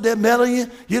this stuff they're meddling you.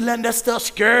 You're letting that stuff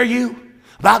scare you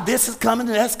about this is coming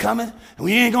and that's coming. And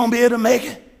we ain't going to be able to make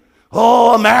it.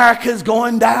 Oh, America's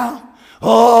going down.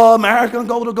 Oh, America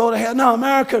go to hell. No,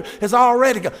 America is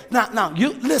already gone. Now,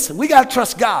 you listen, we got to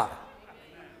trust God.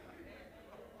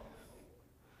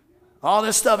 All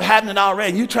this stuff happening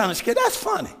already. You trying to scare. That's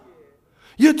funny.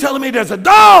 You telling me there's a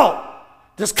dog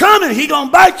that's coming. He going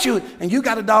to bite you. And you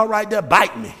got a dog right there.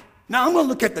 Bite me. Now I'm going to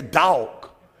look at the dog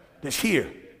that's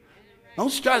here.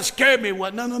 Don't try to scare me.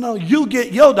 What? No. You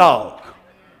get your dog.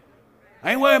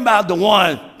 I ain't worrying about the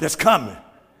one that's coming.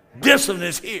 This one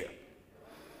is here.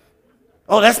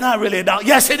 Oh, that's not really a dog.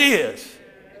 Yes, it is.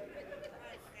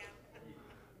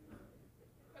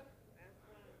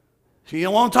 So you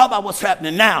don't want to talk about what's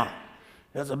happening now.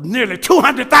 There's nearly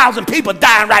 200,000 people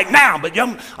dying right now, but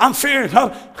I'm fearing.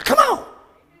 Come on.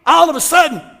 All of a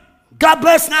sudden, God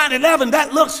bless 9/11,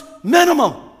 that looks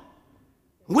minimum.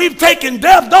 We've taken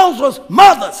death. Those was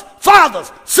mothers,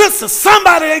 fathers, sisters.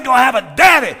 Somebody ain't going to have a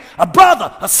daddy, a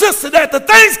brother, a sister there at the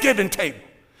Thanksgiving table.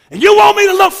 And you want me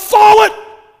to look forward?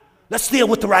 Let's deal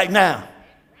with the right now.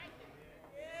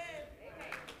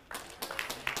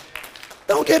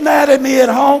 Don't get mad at me at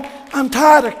home. I'm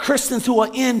tired of Christians who are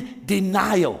in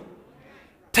denial.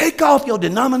 Take off your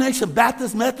denomination,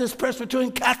 Baptist, Methodist,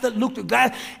 Presbyterian, Catholic,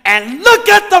 Lutheran, and look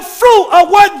at the fruit of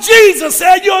what Jesus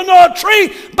said. You'll know a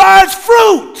tree by its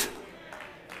fruit.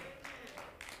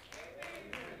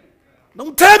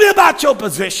 Don't tell me about your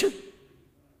position.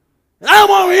 I don't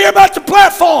want to hear about your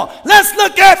platform. Let's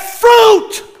look at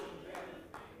fruit.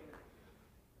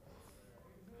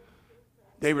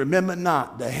 They remember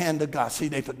not the hand of God. See,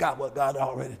 they forgot what God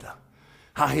already done.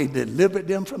 How he delivered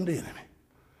them from the enemy.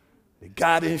 They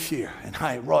got in fear and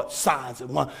how he wrought signs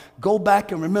and wonders. Go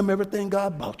back and remember everything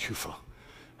God brought you from.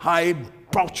 How he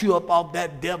brought you up off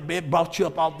that deathbed, brought you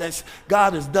up off that.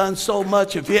 God has done so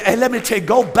much. And let me tell you,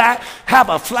 go back, have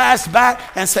a flashback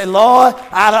and say, Lord,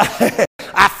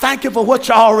 I thank you for what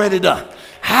you already done.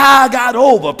 How I got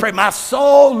over. Pray my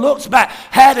soul looks back.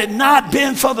 Had it not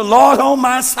been for the Lord on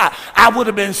my side, I would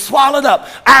have been swallowed up.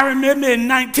 I remember in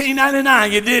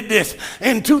 1999 you did this.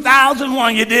 In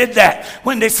 2001 you did that.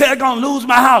 When they said I'm going to lose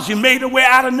my house, you made a way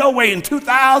out of no way in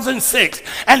 2006.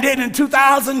 And then in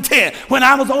 2010 when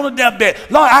I was on a deathbed,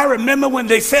 Lord, I remember when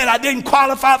they said I didn't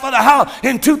qualify for the house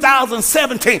in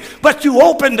 2017. But you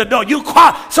opened the door. You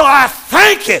qualified. So I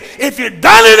thank you. If you've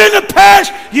done it in the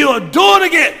past, you'll do it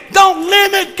again. Don't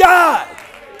limit God.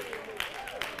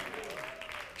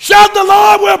 Shout, the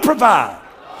Lord will provide.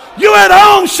 You at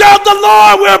home, shout, the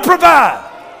Lord will provide.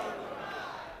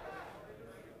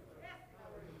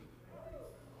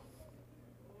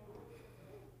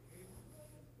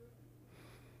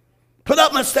 Put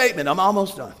up my statement. I'm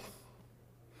almost done.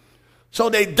 So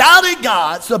they doubted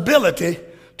God's ability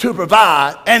to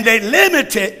provide, and they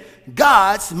limited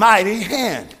God's mighty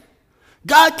hand.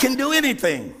 God can do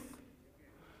anything.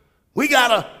 We got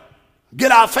to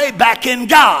get our faith back in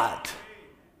God.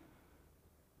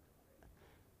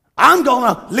 I'm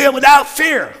going to live without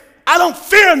fear. I don't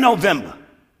fear November.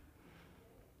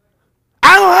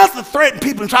 I don't have to threaten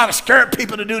people and try to scare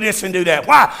people to do this and do that.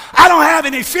 Why? I don't have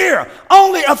any fear.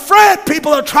 Only afraid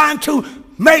people are trying to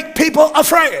make people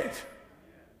afraid.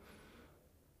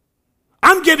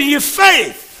 I'm giving you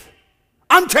faith.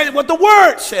 I'm telling you what the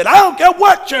word said. I don't care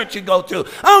what church you go to.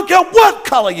 I don't care what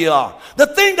color you are. The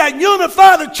thing that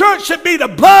unifies the church should be the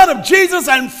blood of Jesus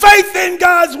and faith in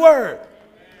God's word.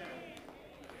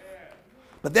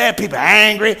 But there are people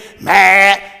angry,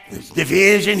 mad, there's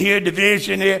division here,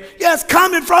 division here. Yeah, it's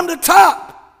coming from the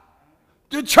top.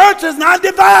 The church is not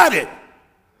divided.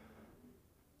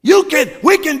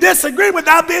 We can disagree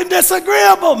without being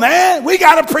disagreeable, man. We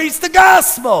got to preach the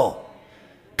gospel.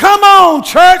 Come on,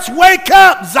 church, wake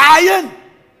up, Zion.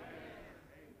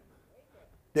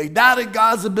 They doubted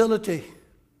God's ability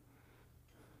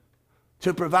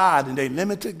to provide, and they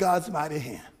limited God's mighty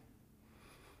hand.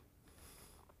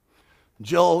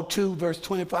 Joel 2, verse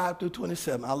 25 through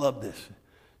 27. I love this.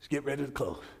 Let's get ready to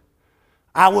close.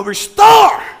 I will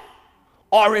restore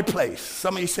or replace.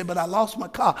 Some of you say, but I lost my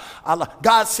car.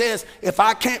 God says, if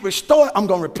I can't restore it, I'm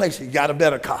going to replace it. You got a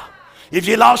better car. If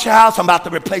you lost your house, I'm about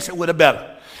to replace it with a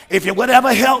better. If you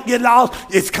whatever help you lost,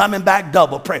 it's coming back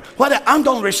double. Pray. I'm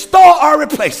going to restore or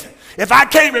replace it. If I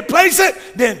can't replace it,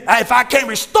 then if I can't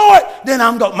restore it, then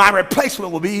my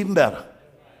replacement will be even better.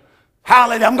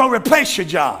 Hallelujah. I'm going to replace your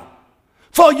job.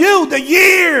 For you, the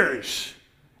years,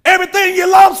 everything you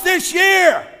lost this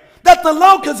year, that the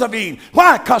locusts have eaten.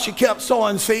 Why? Because you kept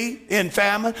sowing seed in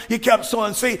famine. You kept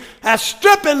sowing seed and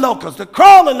stripping locusts, the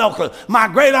crawling locusts, my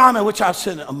great army which I've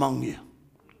sent among you.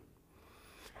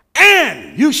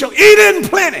 And you shall eat in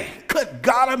plenty, good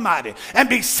God Almighty, and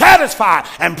be satisfied,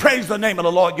 and praise the name of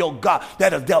the Lord your God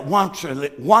that has dealt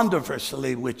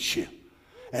wonderfully with you.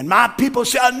 And my people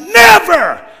shall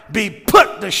never be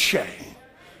put to shame.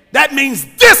 That means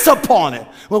disappointed.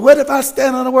 Well, what if I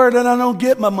stand on the word and I don't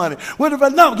get my money? What if I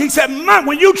don't? He said,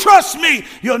 when you trust me,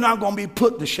 you're not going to be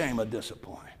put to shame or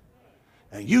disappointed.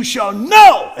 And you shall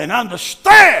know and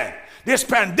understand this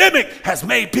pandemic has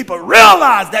made people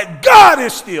realize that God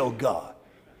is still God.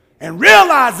 And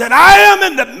realize that I am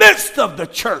in the midst of the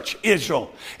church,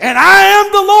 Israel. And I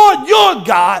am the Lord your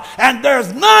God, and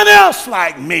there's none else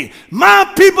like me.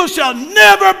 My people shall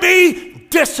never be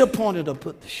disappointed or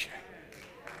put to shame.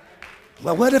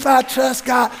 Well, what if I trust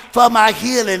God for my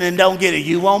healing and don't get it?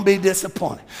 You won't be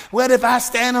disappointed. What if I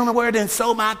stand on the word and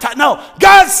sow my time? No,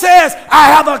 God says I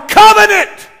have a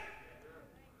covenant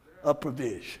of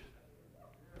provision.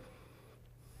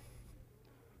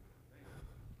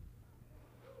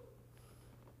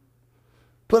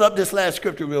 Put up this last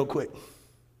scripture real quick.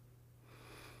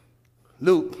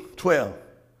 Luke 12.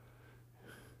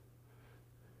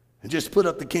 And just put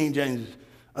up the King James,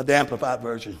 the Amplified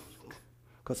version,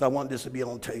 because I want this to be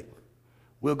on tape.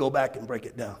 We'll go back and break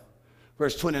it down.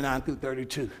 Verse 29 through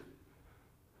 32.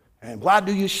 And why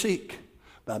do you seek?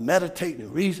 By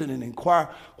meditating, reason, and inquire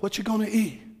what you're going to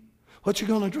eat, what you're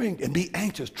going to drink, and be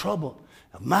anxious, troubled,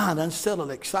 of mind, unsettled,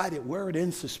 excited, worried,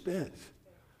 in suspense.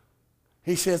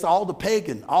 He says all the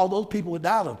pagan, all those people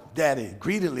without a daddy,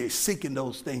 greedily seeking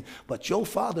those things, but your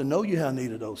Father know you have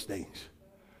need of those things.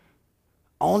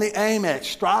 Only aim at,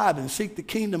 strive, and seek the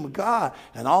kingdom of God,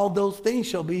 and all those things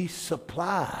shall be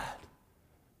supplied.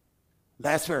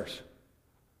 Last verse.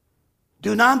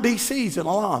 Do not be seized in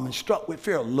alarm and struck with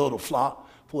fear, little flock,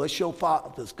 for it's your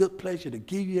Father's good pleasure to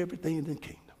give you everything in the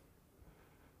kingdom.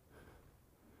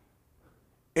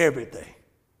 Everything.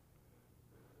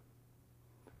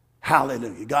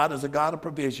 Hallelujah. God is a God of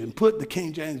provision. Put the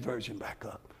King James Version back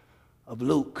up of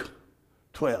Luke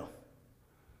 12.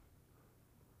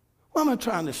 What am I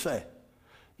trying to say?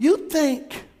 You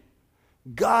think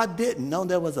God didn't know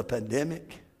there was a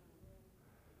pandemic?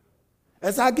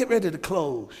 As I get ready to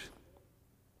close,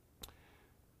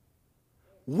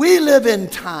 we live in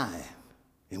time,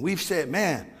 and we've said,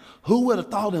 man, who would have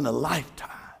thought in a lifetime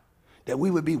that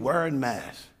we would be wearing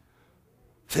masks,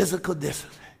 physical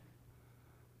distancing,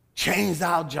 change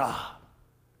our job,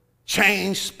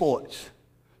 change sports,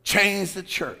 change the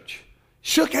church,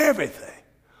 shook everything.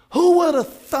 Who would have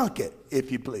thunk it,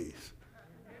 if you please?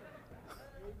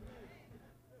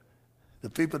 The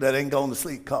people that ain't going to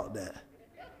sleep caught that.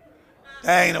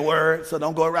 That ain't a word, so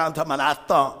don't go around talking about I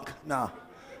thunk. No.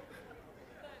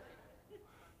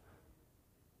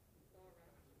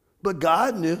 But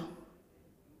God knew.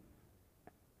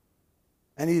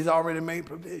 And he's already made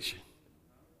provision.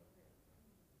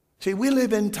 See, we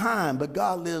live in time, but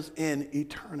God lives in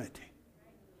eternity.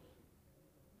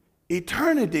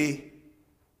 Eternity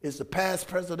is the past,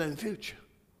 present, and future.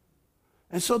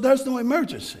 And so there's no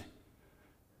emergency.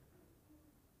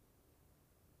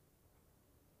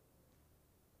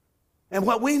 And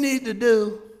what we need to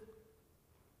do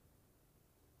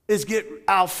is get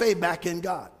our faith back in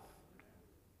God.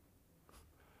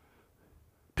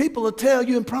 People will tell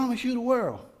you and promise you the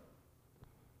world.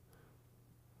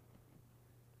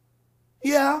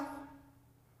 Yeah,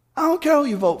 I don't care who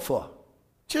you vote for.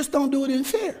 Just don't do it in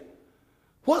fear.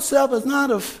 Whatsoever is not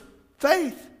of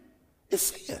faith is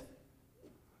sin.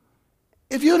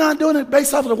 If you're not doing it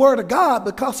based off of the word of God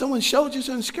because someone showed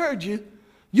you and scared you,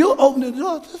 you'll open the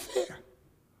door to fear.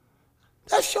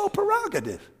 That's your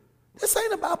prerogative. This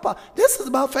ain't about, this is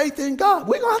about faith in God.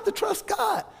 We're going to have to trust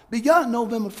God beyond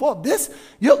November 4th.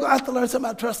 You're going to have to learn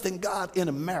something about trusting God in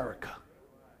America.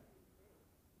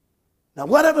 Now,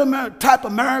 whatever type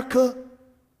of America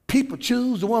people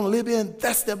choose to want to live in,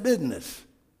 that's their business.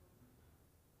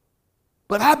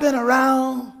 But I've been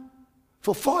around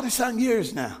for 40-something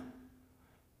years now.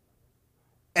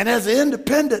 And as an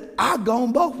independent, I've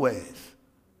gone both ways.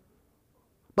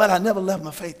 But I never left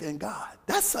my faith in God.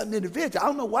 That's something individual. I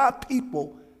don't know why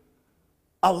people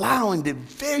allowing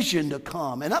division to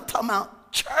come. And I'm talking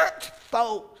about church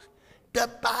folks, the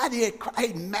body of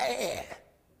Christ, mad.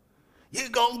 You're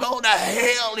going to go to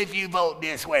hell if you vote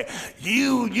this way.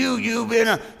 You're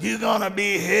going to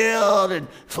be held and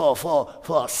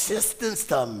for assistance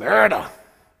to murder.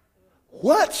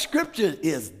 What scripture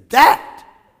is that?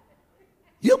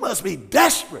 You must be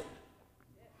desperate.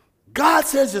 God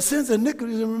says your sins and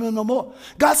iniquities will remember no more.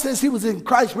 God says he was in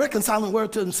Christ reconciling the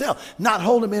world to himself, not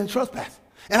holding men in trespass.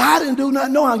 And I didn't do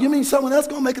nothing, no harm. You mean someone else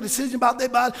going to make a decision about their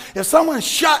body? If someone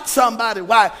shot somebody,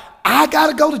 why, I got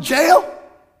to go to jail?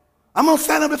 I'm going to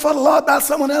stand up before the Lord about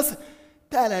someone else?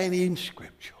 That ain't even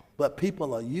scriptural. But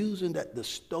people are using that to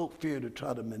stoke fear to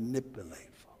try to manipulate.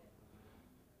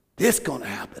 This going to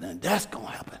happen and that's going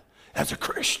to happen. As a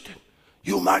Christian,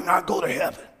 you might not go to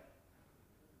heaven.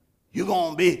 You're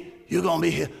going to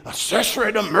be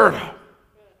accessory to murder.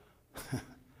 I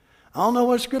don't know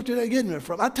what scripture they're getting it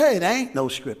from. I tell you, there ain't no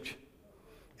scripture.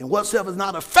 And whatsoever is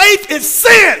not of faith is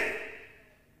sin.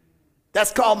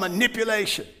 That's called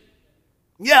manipulation.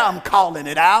 Yeah, I'm calling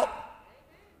it out.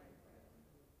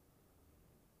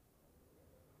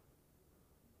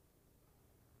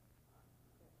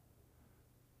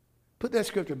 Put that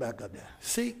scripture back up there.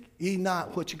 Seek ye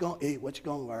not what you're going to eat, what you're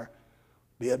going to wear.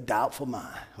 Be a doubtful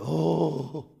mind.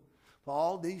 Oh, for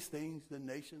all these things, the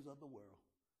nations of the world